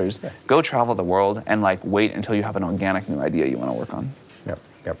investors, go travel the world, and wait until you have an organic new idea you want to work on.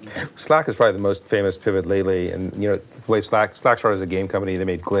 Yep. Slack is probably the most famous pivot lately, and the way Slack started as a game company, they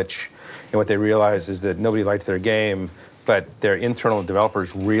made Glitch, and what they realized is that nobody liked their game, but their internal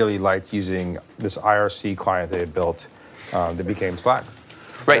developers really liked using this IRC client they had built that became Slack.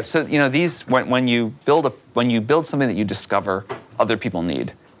 Right. So these when you build something that you discover other people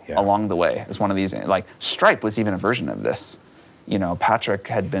need along the way is one of these. Stripe was even a version of this. Patrick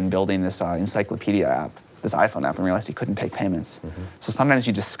had been building this encyclopedia app, this iPhone app, and realized he couldn't take payments. Mm-hmm. So sometimes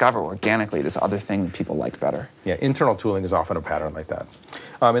you discover organically this other thing that people like better. Yeah, internal tooling is often a pattern like that.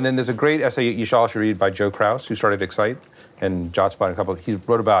 And then there's a great essay you should also read by Joe Kraus, who started Excite, and JotSpot, he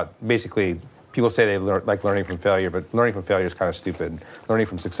wrote about basically, people say they like learning from failure, but learning from failure is kind of stupid. Learning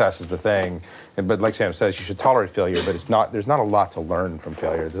from success is the thing. But like Sam says, you should tolerate failure, but there's not a lot to learn from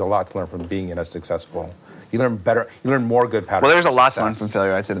failure. There's a lot to learn from being in a successful. You learn more good patterns. Well, there's a lot to learn from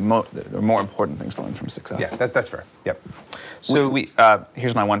failure. I'd say there are more important things to learn from success. Yeah, that's fair. Yep. So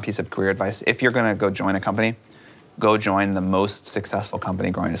here's my one piece of career advice. If you're going to go join a company, go join the most successful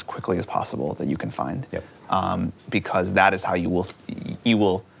company growing as quickly as possible that you can find. Yep. Because that is how you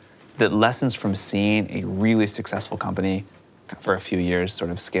will, the lessons from seeing a really successful company for a few years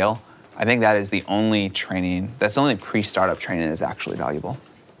sort of scale, I think that is the only training, that's the only pre-startup training that is actually valuable.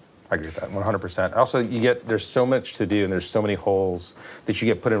 I agree with that, 100%. Also, there's so much to do and there's so many holes that you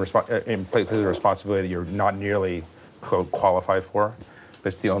get put in places of responsibility that you're not nearly qualified for.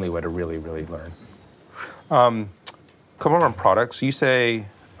 But it's the only way to really, really learn. Come on products. You say,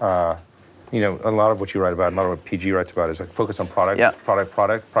 a lot of what you write about, a lot of what PG writes about is focus on product,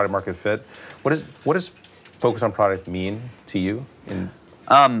 product market fit. What does focus on product mean to you? You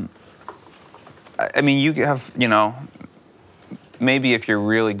have, maybe if you're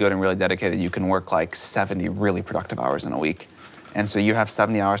really good and really dedicated, you can work 70 really productive hours in a week. And so you have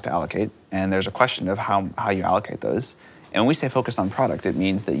 70 hours to allocate, and there's a question of how you allocate those. And when we say focused on product, it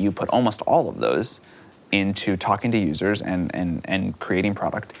means that you put almost all of those into talking to users and creating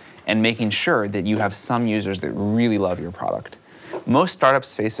product and making sure that you have some users that really love your product. Most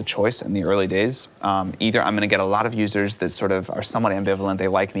startups face a choice in the early days. Either I'm going to get a lot of users that sort of are somewhat ambivalent, they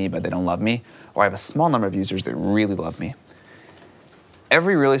like me, but they don't love me, or I have a small number of users that really love me.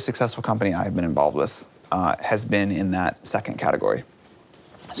 Every really successful company I've been involved with has been in that second category.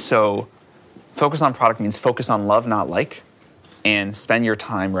 So focus on product means focus on love, not like, and spend your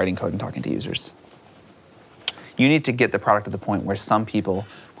time writing code and talking to users. You need to get the product to the point where some people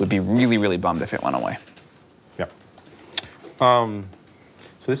would be really, really bummed if it went away. Yeah.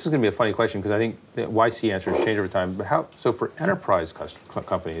 So this is going to be a funny question because I think that YC answers change over time. But so for enterprise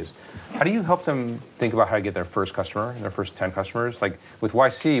companies, how do you help them think about how to get their first customer and their first 10 customers? Like with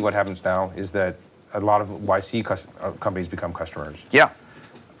YC, what happens now is that a lot of YC companies become customers. Yeah.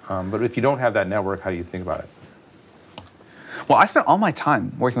 But if you don't have that network, how do you think about it? Well, I spent all my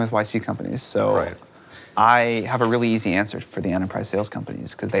time working with YC companies, so right. I have a really easy answer for the enterprise sales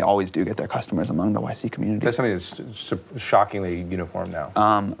companies because they always do get their customers among the YC community. That's something that's shockingly uniform now.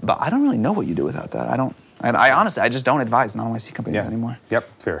 But I don't really know what you do without that. I honestly, I just don't advise non-YC companies anymore. Yep,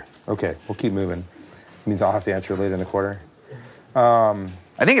 fair. Okay, we'll keep moving. It means I'll have to answer later in the quarter. I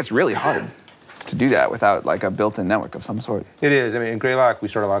think it's really hard to do that without like a built-in network of some sort. It is. I mean, in Greylock, we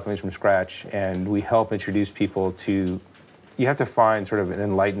started a lot of companies from scratch, and we help introduce people to. You have to find sort of an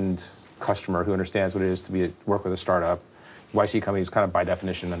enlightened customer who understands what it is to work with a startup. YC companies kind of by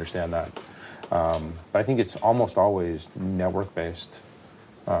definition understand that. But I think it's almost always network-based,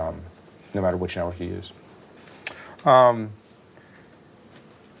 no matter which network you use.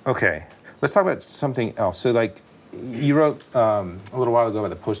 Okay, let's talk about something else. So like, you wrote a little while ago about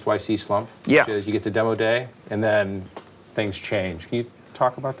the post-YC slump. Yeah. Which is you get to demo day, and then things change. Can you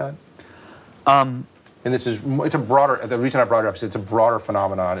talk about that? And it's a broader, the reason I brought it up is it's a broader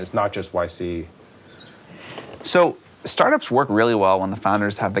phenomenon. It's not just YC. So startups work really well when the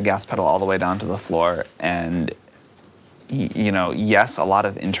founders have the gas pedal all the way down to the floor. And, yes, a lot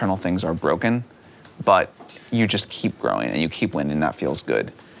of internal things are broken, but you just keep growing and you keep winning, and that feels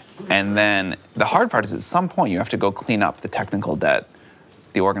good. And then the hard part is at some point you have to go clean up the technical debt,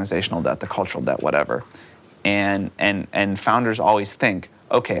 the organizational debt, the cultural debt, whatever. And founders always think,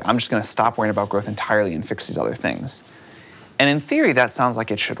 okay, I'm just going to stop worrying about growth entirely and fix these other things. And in theory, that sounds like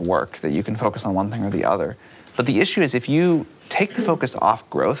it should work, that you can focus on one thing or the other. But the issue is if you take the focus off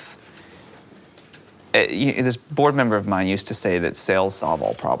growth, this board member of mine used to say that sales solve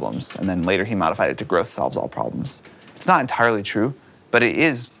all problems, and then later he modified it to growth solves all problems. It's not entirely true, but it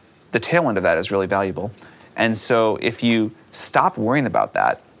is, the tail end of that is really valuable. And so if you stop worrying about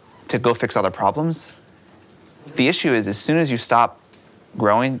that to go fix other problems, the issue is as soon as you stop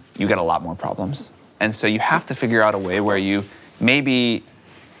growing, you get a lot more problems. And so you have to figure out a way where you maybe,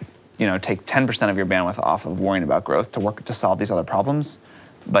 take 10% of your bandwidth off of worrying about growth to work to solve these other problems,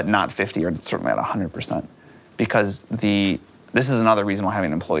 but not 50 or certainly at 100%. Because this is another reason why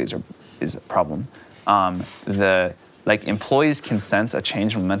having employees is a problem. Employees can sense a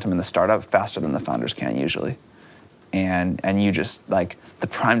change in momentum in the startup faster than the founders can usually. And you just, the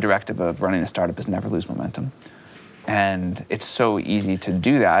prime directive of running a startup is never lose momentum. And it's so easy to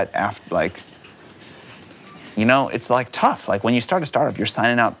do that after, it's tough. Like when you start a startup, you're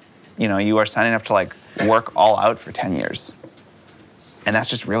signing up, you are signing up to work all out for 10 years. And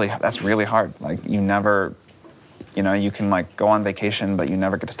that's really hard. You never, you can go on vacation, but you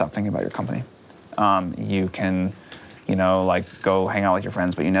never get to stop thinking about your company. You can, go hang out with your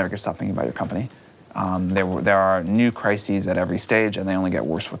friends, but you never get to stop thinking about your company. There are new crises at every stage, and they only get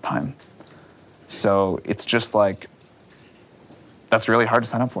worse with time. So it's just that's really hard to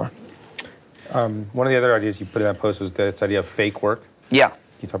sign up for. One of the other ideas you put in that post was this idea of fake work. Yeah. Can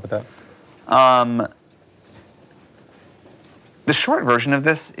you talk about that? The short version of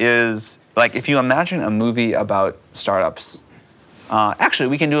this is, if you imagine a movie about startups, actually,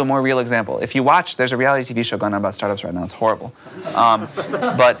 we can do a more real example. If you watch, there's a reality TV show going on about startups right now. It's horrible.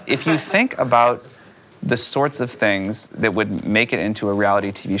 But if you think about the sorts of things that would make it into a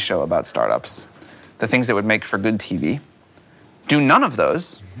reality TV show about startups, the things that would make for good TV, do none of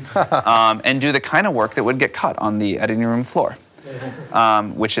those, and do the kind of work that would get cut on the editing room floor,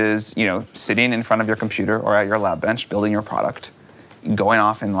 which is, sitting in front of your computer or at your lab bench, building your product, going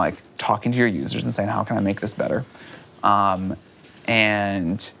off and talking to your users and saying, how can I make this better?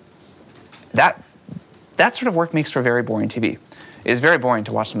 And that sort of work makes for very boring TV. It is very boring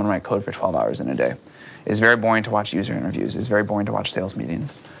to watch someone write code for 12 hours in a day. It's very boring to watch user interviews. It's very boring to watch sales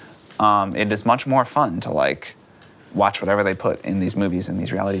meetings. It is much more fun to watch whatever they put in these movies and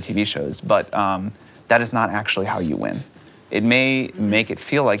these reality TV shows, but that is not actually how you win. It may make it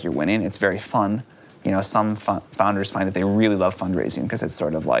feel like you're winning. It's very fun. Some founders find that they really love fundraising because it's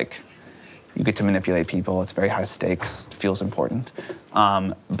sort of you get to manipulate people. It's very high stakes. It feels important.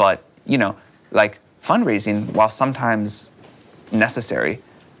 But fundraising, while sometimes necessary,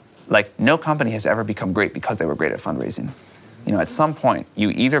 no company has ever become great because they were great at fundraising. At some point, you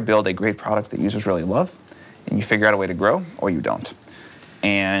either build a great product that users really love, and you figure out a way to grow, or you don't.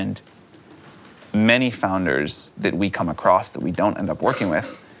 And many founders that we come across that we don't end up working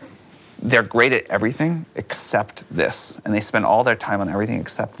with, they're great at everything except this. And they spend all their time on everything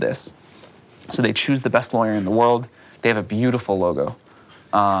except this. So they choose the best lawyer in the world. They have a beautiful logo.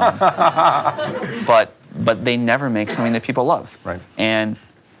 But they never make something that people love. Right. And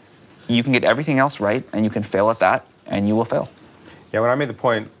you can get everything else right, and you can fail at that, and you will fail. Yeah, when I made the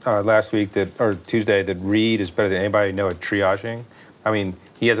point last week or Tuesday that Reid is better than anybody I know at triaging, I mean,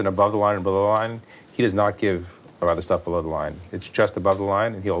 he has an above the line and below the line. He does not give about the stuff below the line. It's just above the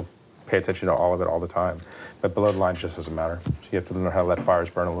line, and he'll pay attention to all of it all the time. But below the line just doesn't matter. So you have to learn how to let fires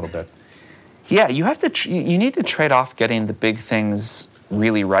burn a little bit. Yeah, you have to. You need to trade off getting the big things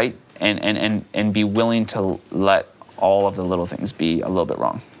really right, and be willing to let all of the little things be a little bit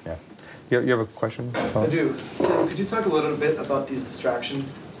wrong. Yeah. You have a question? I do. So could you talk a little bit about these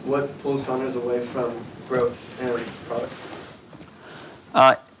distractions? What pulls founders away from growth and product?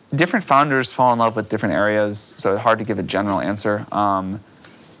 Different founders fall in love with different areas, so it's hard to give a general answer.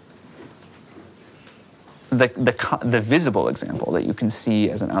 The visible example that you can see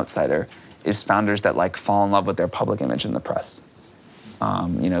as an outsider is founders that fall in love with their public image in the press.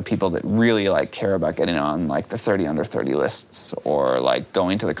 People that really care about getting on the 30 under 30 lists, or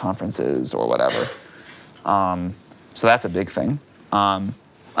going to the conferences or whatever. So that's a big thing.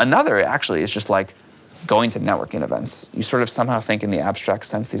 Another actually is just going to networking events. You sort of somehow think in the abstract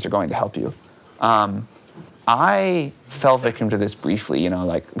sense these are going to help you. I fell victim to this briefly,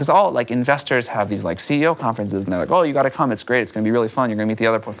 because all investors have these CEO conferences, and they're oh, you got to come, it's great, it's going to be really fun, you're going to meet the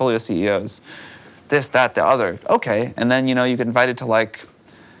other portfolio CEOs, this, that, the other. Okay, and then you get invited to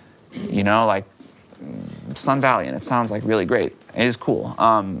Sun Valley, and it sounds really great. It is cool,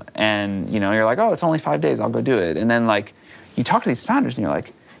 and you're oh, it's only 5 days, I'll go do it. And then you talk to these founders, and you're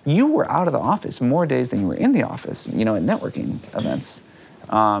you were out of the office more days than you were in the office, at networking events.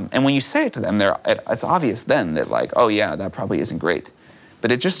 And when you say it to them, it's obvious then that oh yeah, that probably isn't great.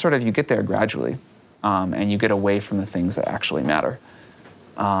 But it just sort of, you get there gradually, and you get away from the things that actually matter.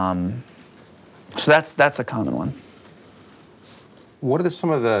 So that's a common one. What are some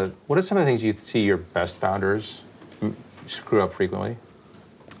of the things you see your best founders screw up frequently?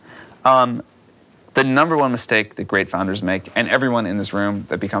 The number one mistake that great founders make, and everyone in this room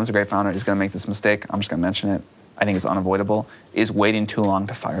that becomes a great founder is going to make this mistake, I'm just going to mention it, I think it's unavoidable, is waiting too long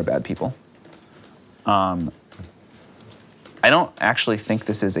to fire bad people. I don't actually think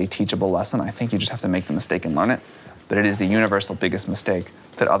this is a teachable lesson. I think you just have to make the mistake and learn it. But it is the universal biggest mistake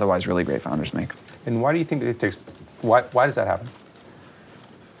that otherwise really great founders make. And why do you think it takes, why does that happen?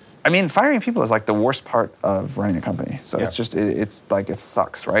 I mean, firing people is the worst part of running a company. So yeah. it's just, it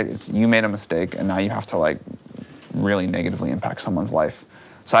sucks, right? You made a mistake, and now you have to really negatively impact someone's life.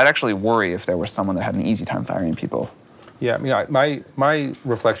 So I'd actually worry if there was someone that had an easy time firing people. Yeah, I mean, my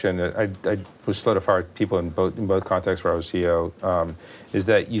reflection, I was slow to fire people in both contexts where I was CEO, is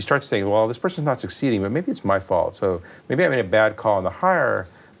that you start to think, well, this person's not succeeding, but maybe it's my fault. So maybe I made a bad call on the hire,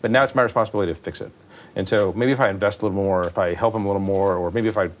 but now it's my responsibility to fix it. And so maybe if I invest a little more, if I help them a little more, or maybe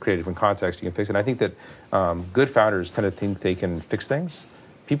if I create a different context, you can fix it. And I think that good founders tend to think they can fix things.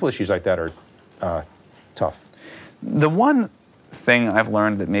 People issues like that are tough. The one thing I've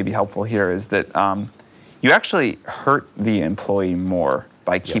learned that may be helpful here is that you actually hurt the employee more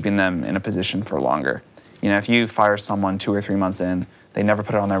by keeping them in a position for longer. If you fire someone 2 or 3 months in, they never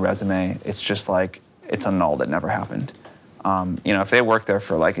put it on their resume, it's just it's a null that never happened. If they work there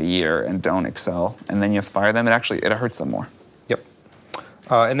for a year and don't excel, and then you have to fire them, it hurts them more. Yep.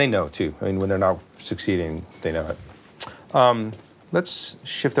 And they know too. I mean, when they're not succeeding, they know it. Let's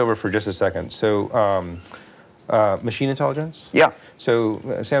shift over for just a second. So, machine intelligence? Yeah. So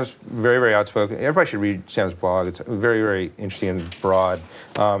Sam's very, very outspoken. Everybody should read Sam's blog. It's very, very interesting and broad.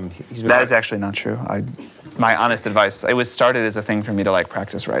 That is actually not true. My honest advice, it was started as a thing for me to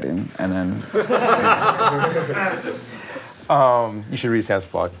practice writing, and then... you should read Sam's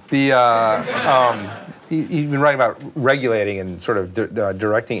blog. He's been writing about regulating and sort of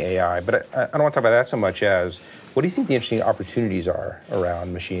directing AI, but I don't want to talk about that so much as, what do you think the interesting opportunities are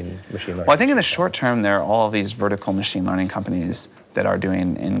around machine learning? Well, I think in the short term, there are all of these vertical machine learning companies that are doing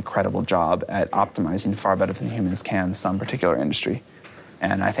an incredible job at optimizing far better than humans can some particular industry.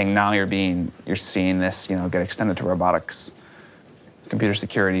 And I think now you're seeing this, get extended to robotics, computer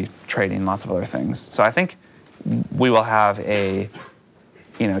security, trading, lots of other things. So I think we will have 10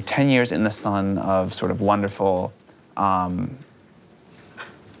 years in the sun of sort of wonderful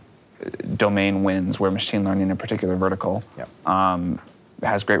domain wins where machine learning in a particular vertical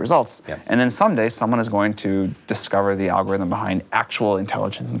has great results. Yep. And then someday someone is going to discover the algorithm behind actual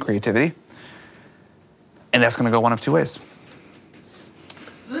intelligence and creativity. And that's going to go one of two ways.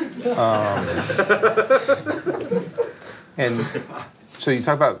 And so you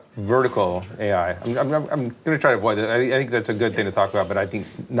talk about vertical AI. I'm going to try to avoid that. I think that's a good thing to talk about, but I think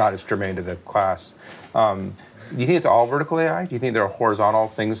not as germane to the class. Do you think it's all vertical AI? Do you think there are horizontal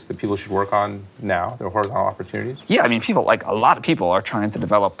things that people should work on now? There are horizontal opportunities? Yeah, I mean, people, like a lot of people are trying to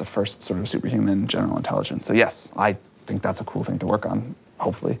develop the first sort of superhuman general intelligence. So yes, I think that's a cool thing to work on,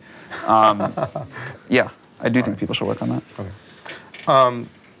 hopefully. Yeah, I do think people should work on that. Okay.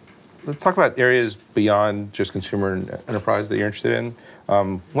 Let's talk about areas beyond just consumer and enterprise that you're interested in.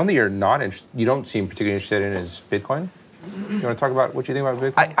 One that you don't seem particularly interested in is Bitcoin. You want to talk about what you think about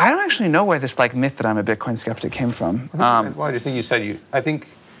Bitcoin? I don't actually know where this myth that I'm a Bitcoin skeptic came from. Well, I just think I think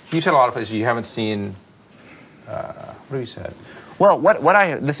you said a lot of places you haven't seen. What have you said? Well,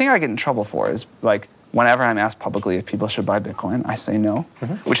 the thing I get in trouble for is like whenever I'm asked publicly if people should buy Bitcoin, I say no,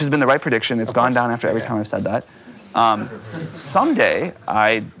 which has been the right prediction. It's gone down after every time I've said that. Someday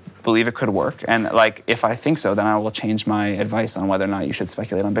I believe it could work, and like if I think so, then I will change my advice on whether or not you should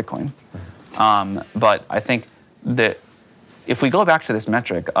speculate on Bitcoin. But I think that if we go back to this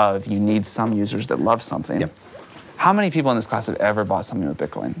metric of you need some users that love something, how many people in this class have ever bought something with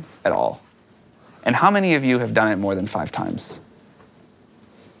Bitcoin at all? And how many of you have done it more than 5 times?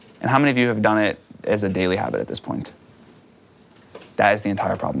 And how many of you have done it as a daily habit at this point? That is the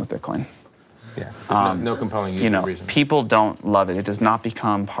entire problem with Bitcoin. Yeah, there's no compelling user reason. People don't love it. It does not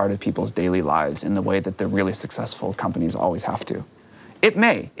become part of people's daily lives in the way that the really successful companies always have to. It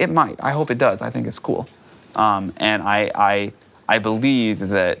might. I hope it does. I think it's cool. And I believe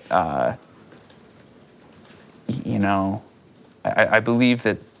that, I believe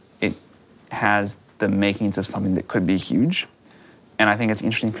that it has the makings of something that could be huge. And I think it's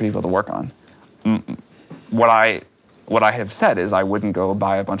interesting for people to work on. What I have said is I wouldn't go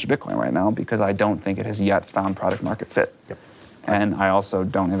buy a bunch of Bitcoin right now because I don't think it has yet found product market fit. Yep. And I also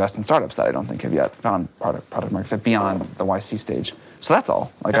don't invest in startups that I don't think have yet found product market fit beyond the YC stage. So that's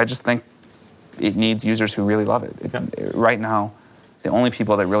all. I just think it needs users who really love it. Right now, the only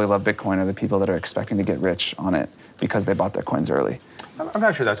people that really love Bitcoin are the people that are expecting to get rich on it because they bought their coins early. I'm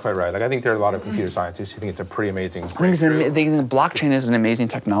not sure that's quite right. I think there are a lot of computer scientists who think it's a pretty amazing they think blockchain is an amazing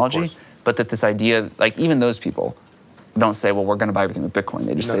technology, but that this idea, even those people, don't say, well, we're going to buy everything with Bitcoin.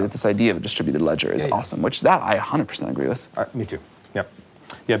 They just say that this idea of a distributed ledger is awesome, which that I 100% agree with. Me too. Yep.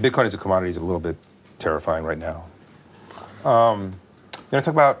 Yeah, Bitcoin as a commodity is a little bit terrifying right now. You want to talk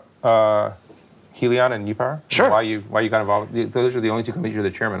about Helion and Newpower? Sure. Why you got involved? Those are the only 2 companies you're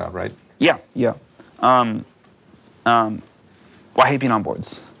the chairman of, right? Yeah. Well, I hate being on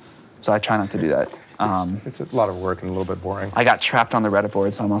boards, so I try not to do that. It's a lot of work and a little bit boring. I got trapped on the Reddit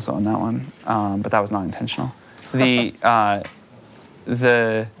board, so I'm also on that one, but that was not intentional. I think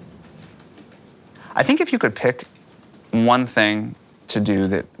if you could pick one thing to do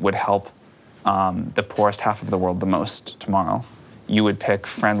that would help the poorest half of the world the most tomorrow, you would pick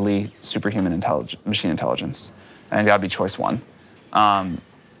friendly superhuman machine intelligence. I think that would be choice 1. I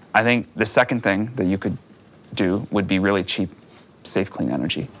think the second thing that you could do would be really cheap, safe, clean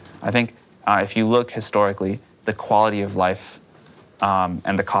energy. I think if you look historically, the quality of life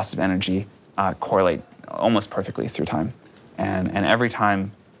and the cost of energy correlate almost perfectly through time. And every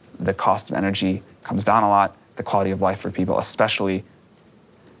time the cost of energy comes down a lot, the quality of life for people, especially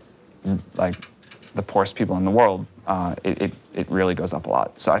like the poorest people in the world, it really goes up a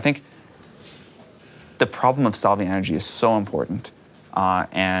lot. So I think the problem of solving energy is so important,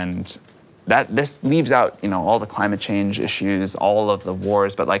 and that this leaves out all the climate change issues, all of the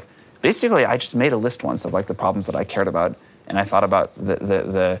wars, but basically I just made a list once of the problems that I cared about, and I thought about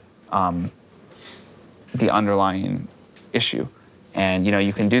the underlying issue. And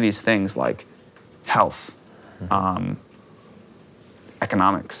you can do these things like health,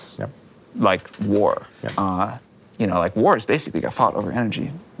 economics, war. Wars basically get fought over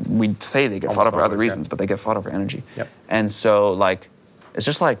energy. We say they get fought over other reasons, but they get fought over energy. Yep. And so it's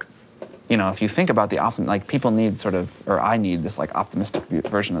just if you think about people need I need this optimistic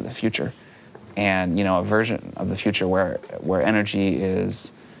version of the future, and a version of the future where energy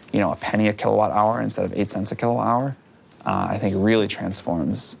is a penny a kilowatt hour instead of 8 cents a kilowatt hour, I think really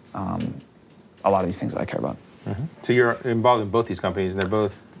transforms a lot of these things that I care about. Mm-hmm. So you're involved in both these companies, and they're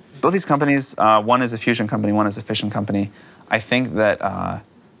both these companies. One is a fusion company, one is a fission company. I think that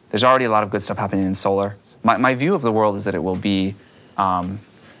there's already a lot of good stuff happening in solar. My view of the world is that it will be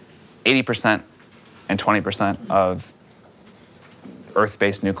 80% and 20% of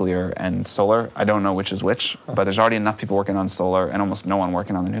Earth-based nuclear and solar. I don't know which is which, but there's already enough people working on solar and almost no one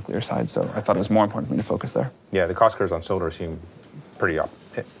working on the nuclear side, so I thought it was more important for me to focus there. Yeah, the cost curves on solar seem pretty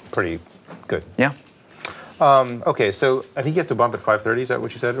good. Yeah. Okay, so I think you have to bump at 5:30. Is that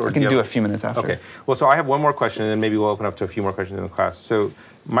what you said? Or We can do a few minutes after. Okay. Well, so I have one more question, and then maybe we'll open up to a few more questions in the class. So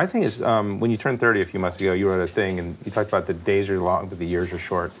my thing is, when you turned 30 a few months ago, you wrote a thing, and you talked about the days are long, but the years are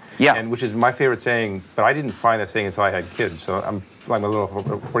short. Yeah. And which is my favorite saying, but I didn't find that saying until I had kids. So I'm a little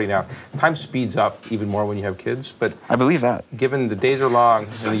 40 now. Time speeds up even more when you have kids. But I believe that. Given the days are long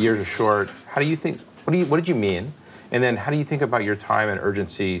and the years are short, how do you think? What did you mean? And then how do you think about your time and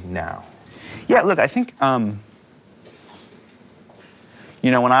urgency now? Yeah, look, I think, when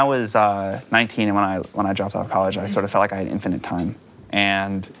I was 19 and when I dropped out of college, I sort of felt like I had infinite time.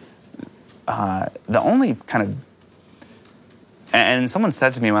 And the only kind of, and someone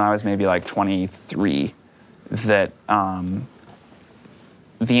said to me when I was maybe like 23 that the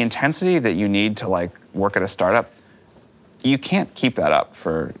intensity that you need to like work at a startup, you can't keep that up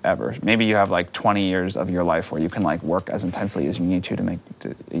forever. Maybe you have like 20 years of your life where you can like work as intensely as you need to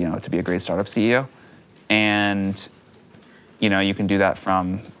be a great startup CEO. And, you can do that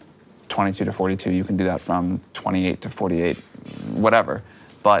from 22 to 42. You can do that from 28 to 48, whatever.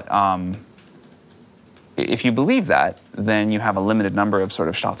 But if you believe that, then you have a limited number of sort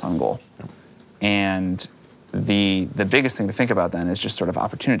of shots on goal. And the biggest thing to think about then is just sort of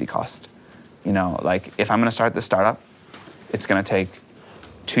opportunity cost. Like if I'm going to start this startup, it's going to take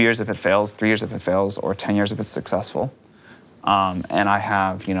 2 years if it fails, 3 years if it fails, or 10 years if it's successful. And I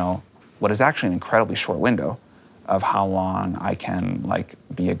have, what is actually an incredibly short window of how long I can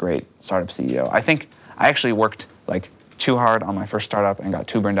be a great startup CEO. I think I actually worked too hard on my first startup and got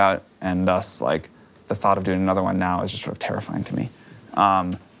too burned out, and thus the thought of doing another one now is just sort of terrifying to me.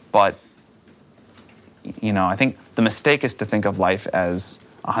 But I think the mistake is to think of life as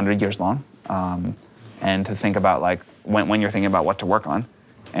 100 years long, and to think about when you're thinking about what to work on,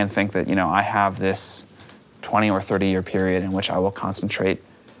 and think that I have this 20 or 30 year period in which I will concentrate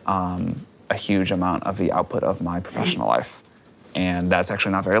a huge amount of the output of my professional life, and that's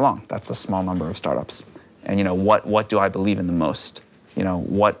actually not very long. That's a small number of startups. And what do I believe in the most?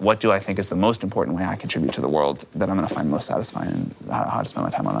 What do I think is the most important way I contribute to the world that I'm going to find most satisfying, and how to spend my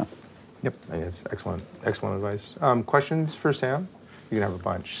time on that. Yep, I think that's excellent advice. Questions for Sam? You can have a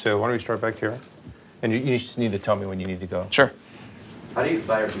bunch. So why don't we start back here? And you just need to tell me when you need to go. Sure. How do you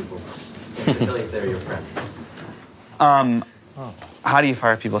fire people, especially if they're your friends? How do you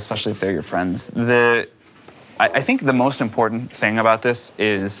fire people, especially if they're your friends? I think the most important thing about this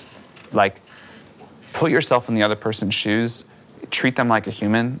is, put yourself in the other person's shoes, treat them like a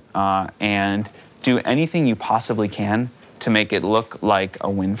human, and do anything you possibly can to make it look like a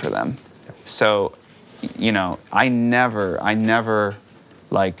win for them. So, I never,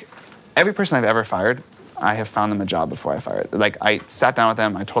 every person I've ever fired, I have found them a job before I fired. I sat down with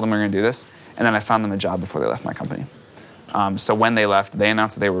them, I told them we were going to do this, and then I found them a job before they left my company. So when they left, they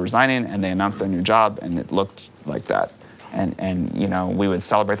announced that they were resigning, and they announced their new job, and it looked like that. And we would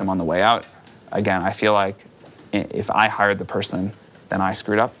celebrate them on the way out. Again, I feel like if I hired the person, then I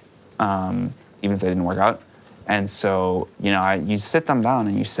screwed up, even if they didn't work out. And so, you sit them down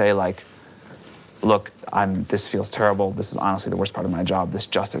and you say, look, this feels terrible. This is honestly the worst part of my job. This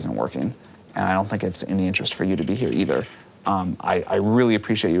just isn't working. And I don't think it's in the interest for you to be here either. I really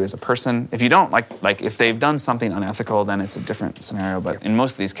appreciate you as a person. If you don't, if they've done something unethical, then it's a different scenario. But in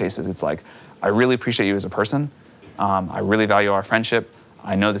most of these cases, it's I really appreciate you as a person. I really value our friendship.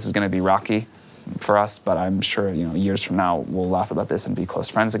 I know this is going to be rocky for us, but I'm sure, years from now, we'll laugh about this and be close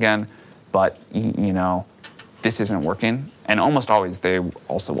friends again. But, this isn't working. And almost always, they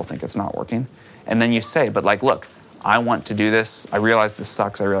also will think it's not working. And then you say, but look, I want to do this. I realize this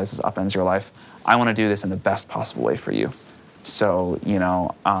sucks. I realize this upends your life. I want to do this in the best possible way for you. So,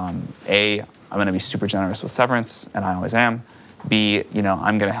 I'm going to be super generous with severance, and I always am. B,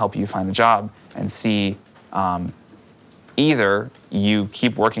 I'm going to help you find a job. And C, either you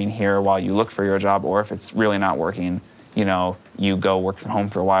keep working here while you look for your job, or if it's really not working, you go work from home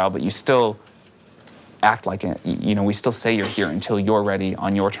for a while, but you still act like it. We still say you're here until you're ready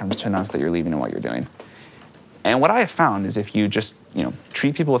on your terms to announce that you're leaving and what you're doing. And what I have found is if you just,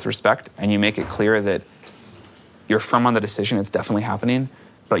 treat people with respect and you make it clear that you're firm on the decision, it's definitely happening,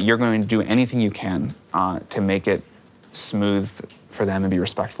 but you're going to do anything you can to make it smooth for them and be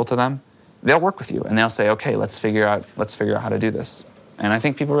respectful to them, they'll work with you and they'll say, okay, let's figure out how to do this. And I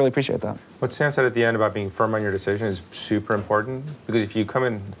think people really appreciate that. What Sam said at the end about being firm on your decision is super important, because if you come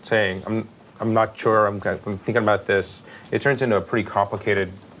in saying, I'm not sure, I'm thinking about this, it turns into a pretty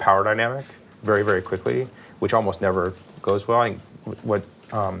complicated power dynamic very, very quickly, which almost never goes well. I think what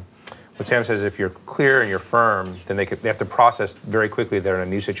Sam says, if you're clear and you're firm, then they have to process very quickly they're in a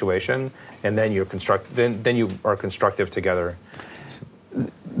new situation, and then you are constructive together.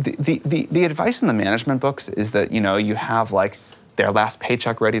 the advice in the management books is that, you have like their last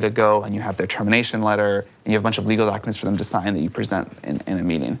paycheck ready to go, and you have their termination letter, and you have a bunch of legal documents for them to sign that you present in a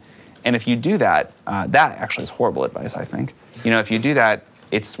meeting. And if you do that, that actually is horrible advice, I think. If you do that,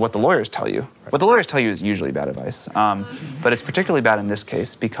 it's what the lawyers tell you. What the lawyers tell you is usually bad advice. But it's particularly bad in this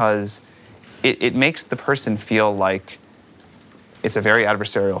case because it makes the person feel like it's a very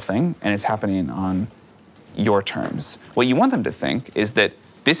adversarial thing and it's happening on your terms. What you want them to think is that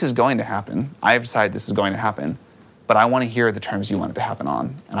this is going to happen. I have decided this is going to happen, but I want to hear the terms you want it to happen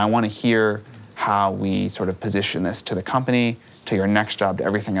on. And I want to hear how we sort of position this to the company, to your next job, to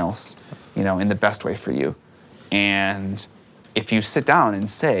everything else, in the best way for you. And if you sit down and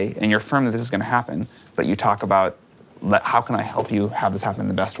say, and you're firm that this is going to happen, but you talk about how can I help you have this happen in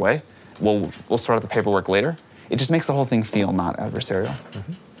the best way, we'll sort out the paperwork later. It just makes the whole thing feel not adversarial.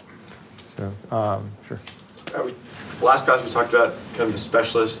 So, sure. Last class we talked about kind of the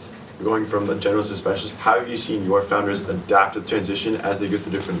specialist, going from the generalist to specialist. How have you seen your founders adapt to the transition as they go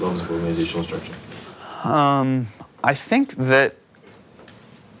through different levels of organizational structure? I think that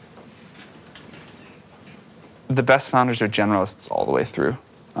the best founders are generalists all the way through.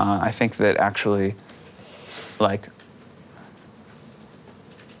 I think that actually,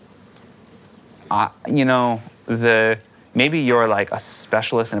 maybe you're like a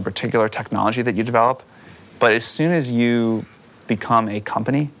specialist in a particular technology that you develop, but as soon as you become a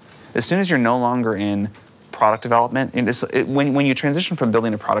company, as soon as you're no longer in product development, when you transition from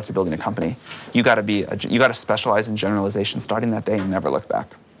building a product to building a company, you got to specialize in generalization starting that day and never look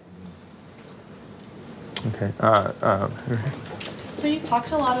back. Okay. So you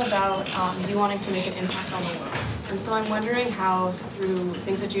talked a lot about you wanting to make an impact on the world. And so I'm wondering how through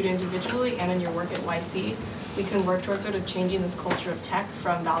things that you do individually and in your work at YC, we can work towards sort of changing this culture of tech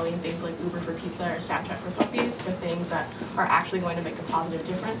from valuing things like Uber for pizza or Snapchat for puppies to things that are actually going to make a positive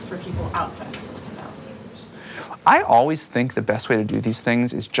difference for people outside of Silicon Valley. I always think the best way to do these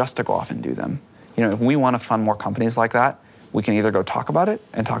things is just to go off and do them. If we want to fund more companies like that, we can either go talk about it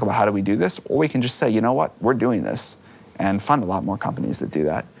and talk about how do we do this, or we can just say, you know what, we're doing this, and fund a lot more companies that do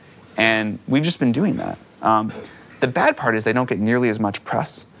that. And we've just been doing that. The bad part is they don't get nearly as much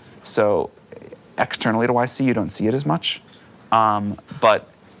press. So externally to YC, you don't see it as much. But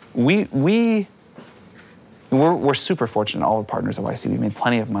we're super fortunate, all the partners at YC. We made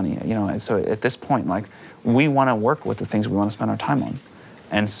plenty of money, and so at this point, we want to work with the things we want to spend our time on.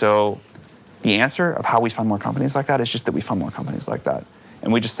 And so the answer of how we fund more companies like that is just that we fund more companies like that.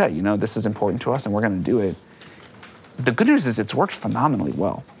 And we just say, this is important to us and we're going to do it. The good news is it's worked phenomenally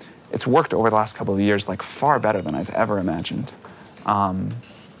well. It's worked over the last couple of years far better than I've ever imagined. 2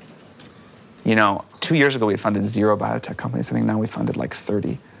 years ago we had funded 0 biotech companies. I think now we funded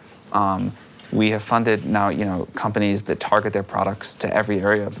 30. We have funded now, companies that target their products to every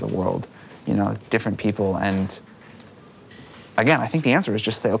area of the world, different people. And again, I think the answer is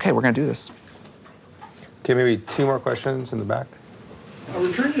just say, okay, we're going to do this. Okay, maybe 2 more questions in the back.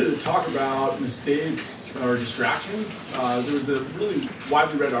 Returning to talk about mistakes or distractions, there was a really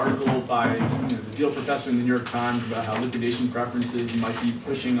widely read article by the deal professor in the New York Times about how liquidation preferences might be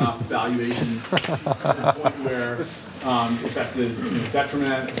pushing up valuations to the point where it's at the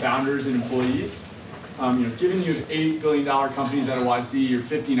detriment of founders and employees. Given you have $8 billion companies at YC, you're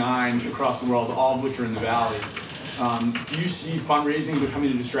 59 across the world, all of which are in the Valley. Do you see fundraising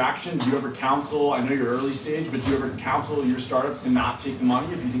becoming a distraction? Do you ever counsel, I know you're early stage, but do you ever counsel your startups to not take the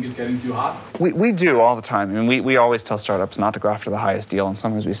money if you think it's getting too hot? We do all the time. I mean, we always tell startups not to go after the highest deal, and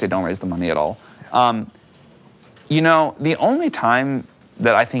sometimes we say don't raise the money at all. The only time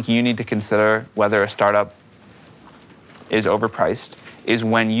that I think you need to consider whether a startup is overpriced is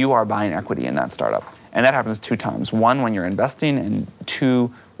when you are buying equity in that startup. And that happens 2 times. 1, when you're investing, and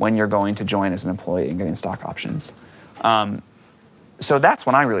 2, when you're going to join as an employee and getting stock options. So that's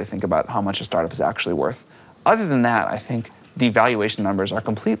when I really think about how much a startup is actually worth. Other than that, I think the valuation numbers are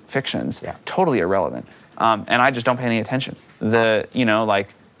complete fictions, totally irrelevant. And I just don't pay any attention. The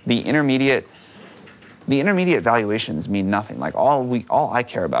intermediate valuations mean nothing. All I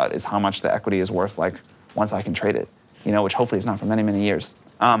care about is how much the equity is worth once I can trade it, which hopefully is not for many, many years.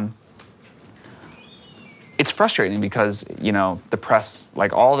 It's frustrating because, the press,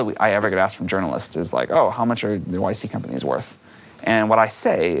 all that I ever get asked from journalists is oh, how much are the YC companies worth? And what I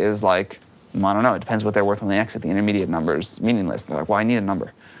say is I don't know, it depends what they're worth when they exit. The intermediate number's meaningless. They're well, I need a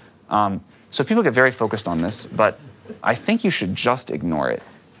number. So people get very focused on this, but I think you should just ignore it.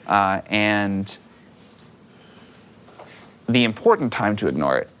 And the important time to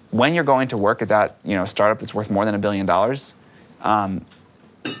ignore it, when you're going to work at that, startup that's worth more than $1 billion,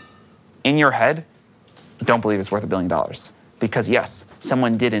 in your head, don't believe it's worth $1 billion. because yes,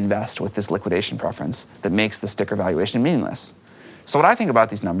 someone did invest with this liquidation preference that makes the sticker valuation meaningless. So what I think about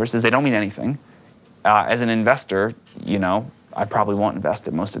these numbers is they don't mean anything. As an investor, I probably won't invest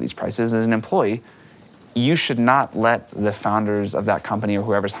at most of these prices. As an employee, you should not let the founders of that company or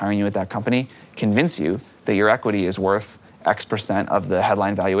whoever's hiring you at that company convince you that your equity is worth X% of the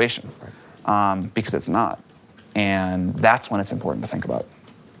headline valuation, because it's not. And that's when it's important to think about.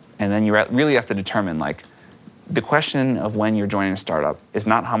 And then you really have to determine, the question of when you're joining a startup is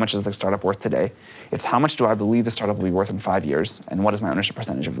not how much is the startup worth today, it's how much do I believe the startup will be worth in 5 years, and what is my ownership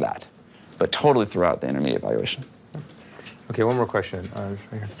percentage of that? But totally throughout the intermediate valuation. Okay, one more question. Right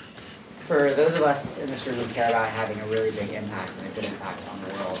here. For those of us in this room who care about having a really big impact and a good impact on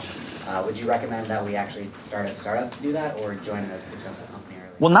the world, would you recommend that we actually start a startup to do that, or join a successful company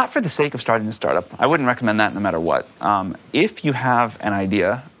early? Well, not for the sake of starting a startup. I wouldn't recommend that no matter what. If you have an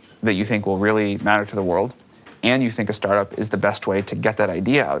idea that you think will really matter to the world, and you think a startup is the best way to get that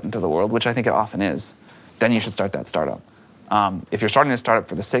idea out into the world, which I think it often is, then you should start that startup. If you're starting a startup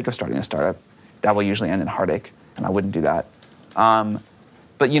for the sake of starting a startup, that will usually end in heartache, and I wouldn't do that.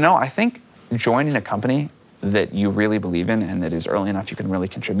 But I think joining a company that you really believe in and that is early enough you can really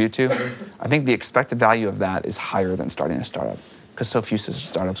contribute to, I think the expected value of that is higher than starting a startup, because so few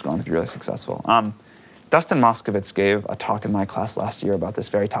startups go on to be really successful. Dustin Moskovitz gave a talk in my class last year about this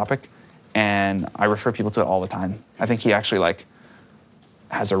very topic, and I refer people to it all the time. I think he actually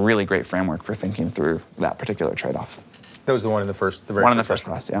has a really great framework for thinking through that particular trade-off. That was the one in the first. One in the first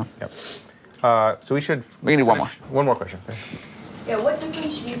class, yeah. Yep. So we can do one more. One more question. Yeah, what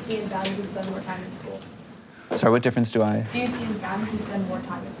difference do you see in founders who spend more time in school? Sorry, what difference do I? Do you see in founders who spend more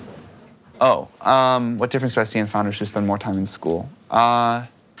time in school? What difference do I see in founders who spend more time in school?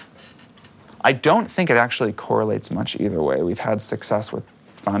 I don't think it actually correlates much either way. We've had success with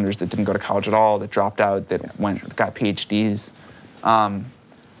founders that didn't go to college at all, that dropped out, that got PhDs. I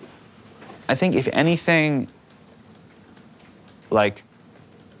think if anything,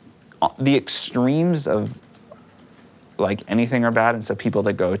 the extremes of anything are bad, and so people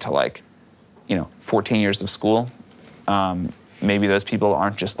that go to 14 years of school, maybe those people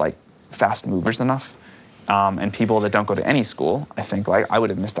aren't just fast movers enough. And people that don't go to any school, I think I would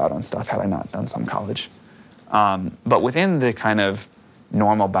have missed out on stuff had I not done some college. But within the kind of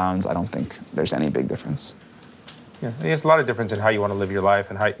normal bounds, I don't think there's any big difference. Yeah, there's a lot of difference in how you want to live your life,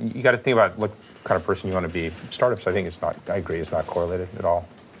 and how you got to think about what kind of person you want to be. Startups, I think it's not. I agree, it's not correlated at all.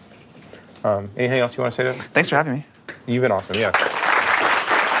 Anything else you want to say to? Thanks for having me. You've been awesome. Yeah.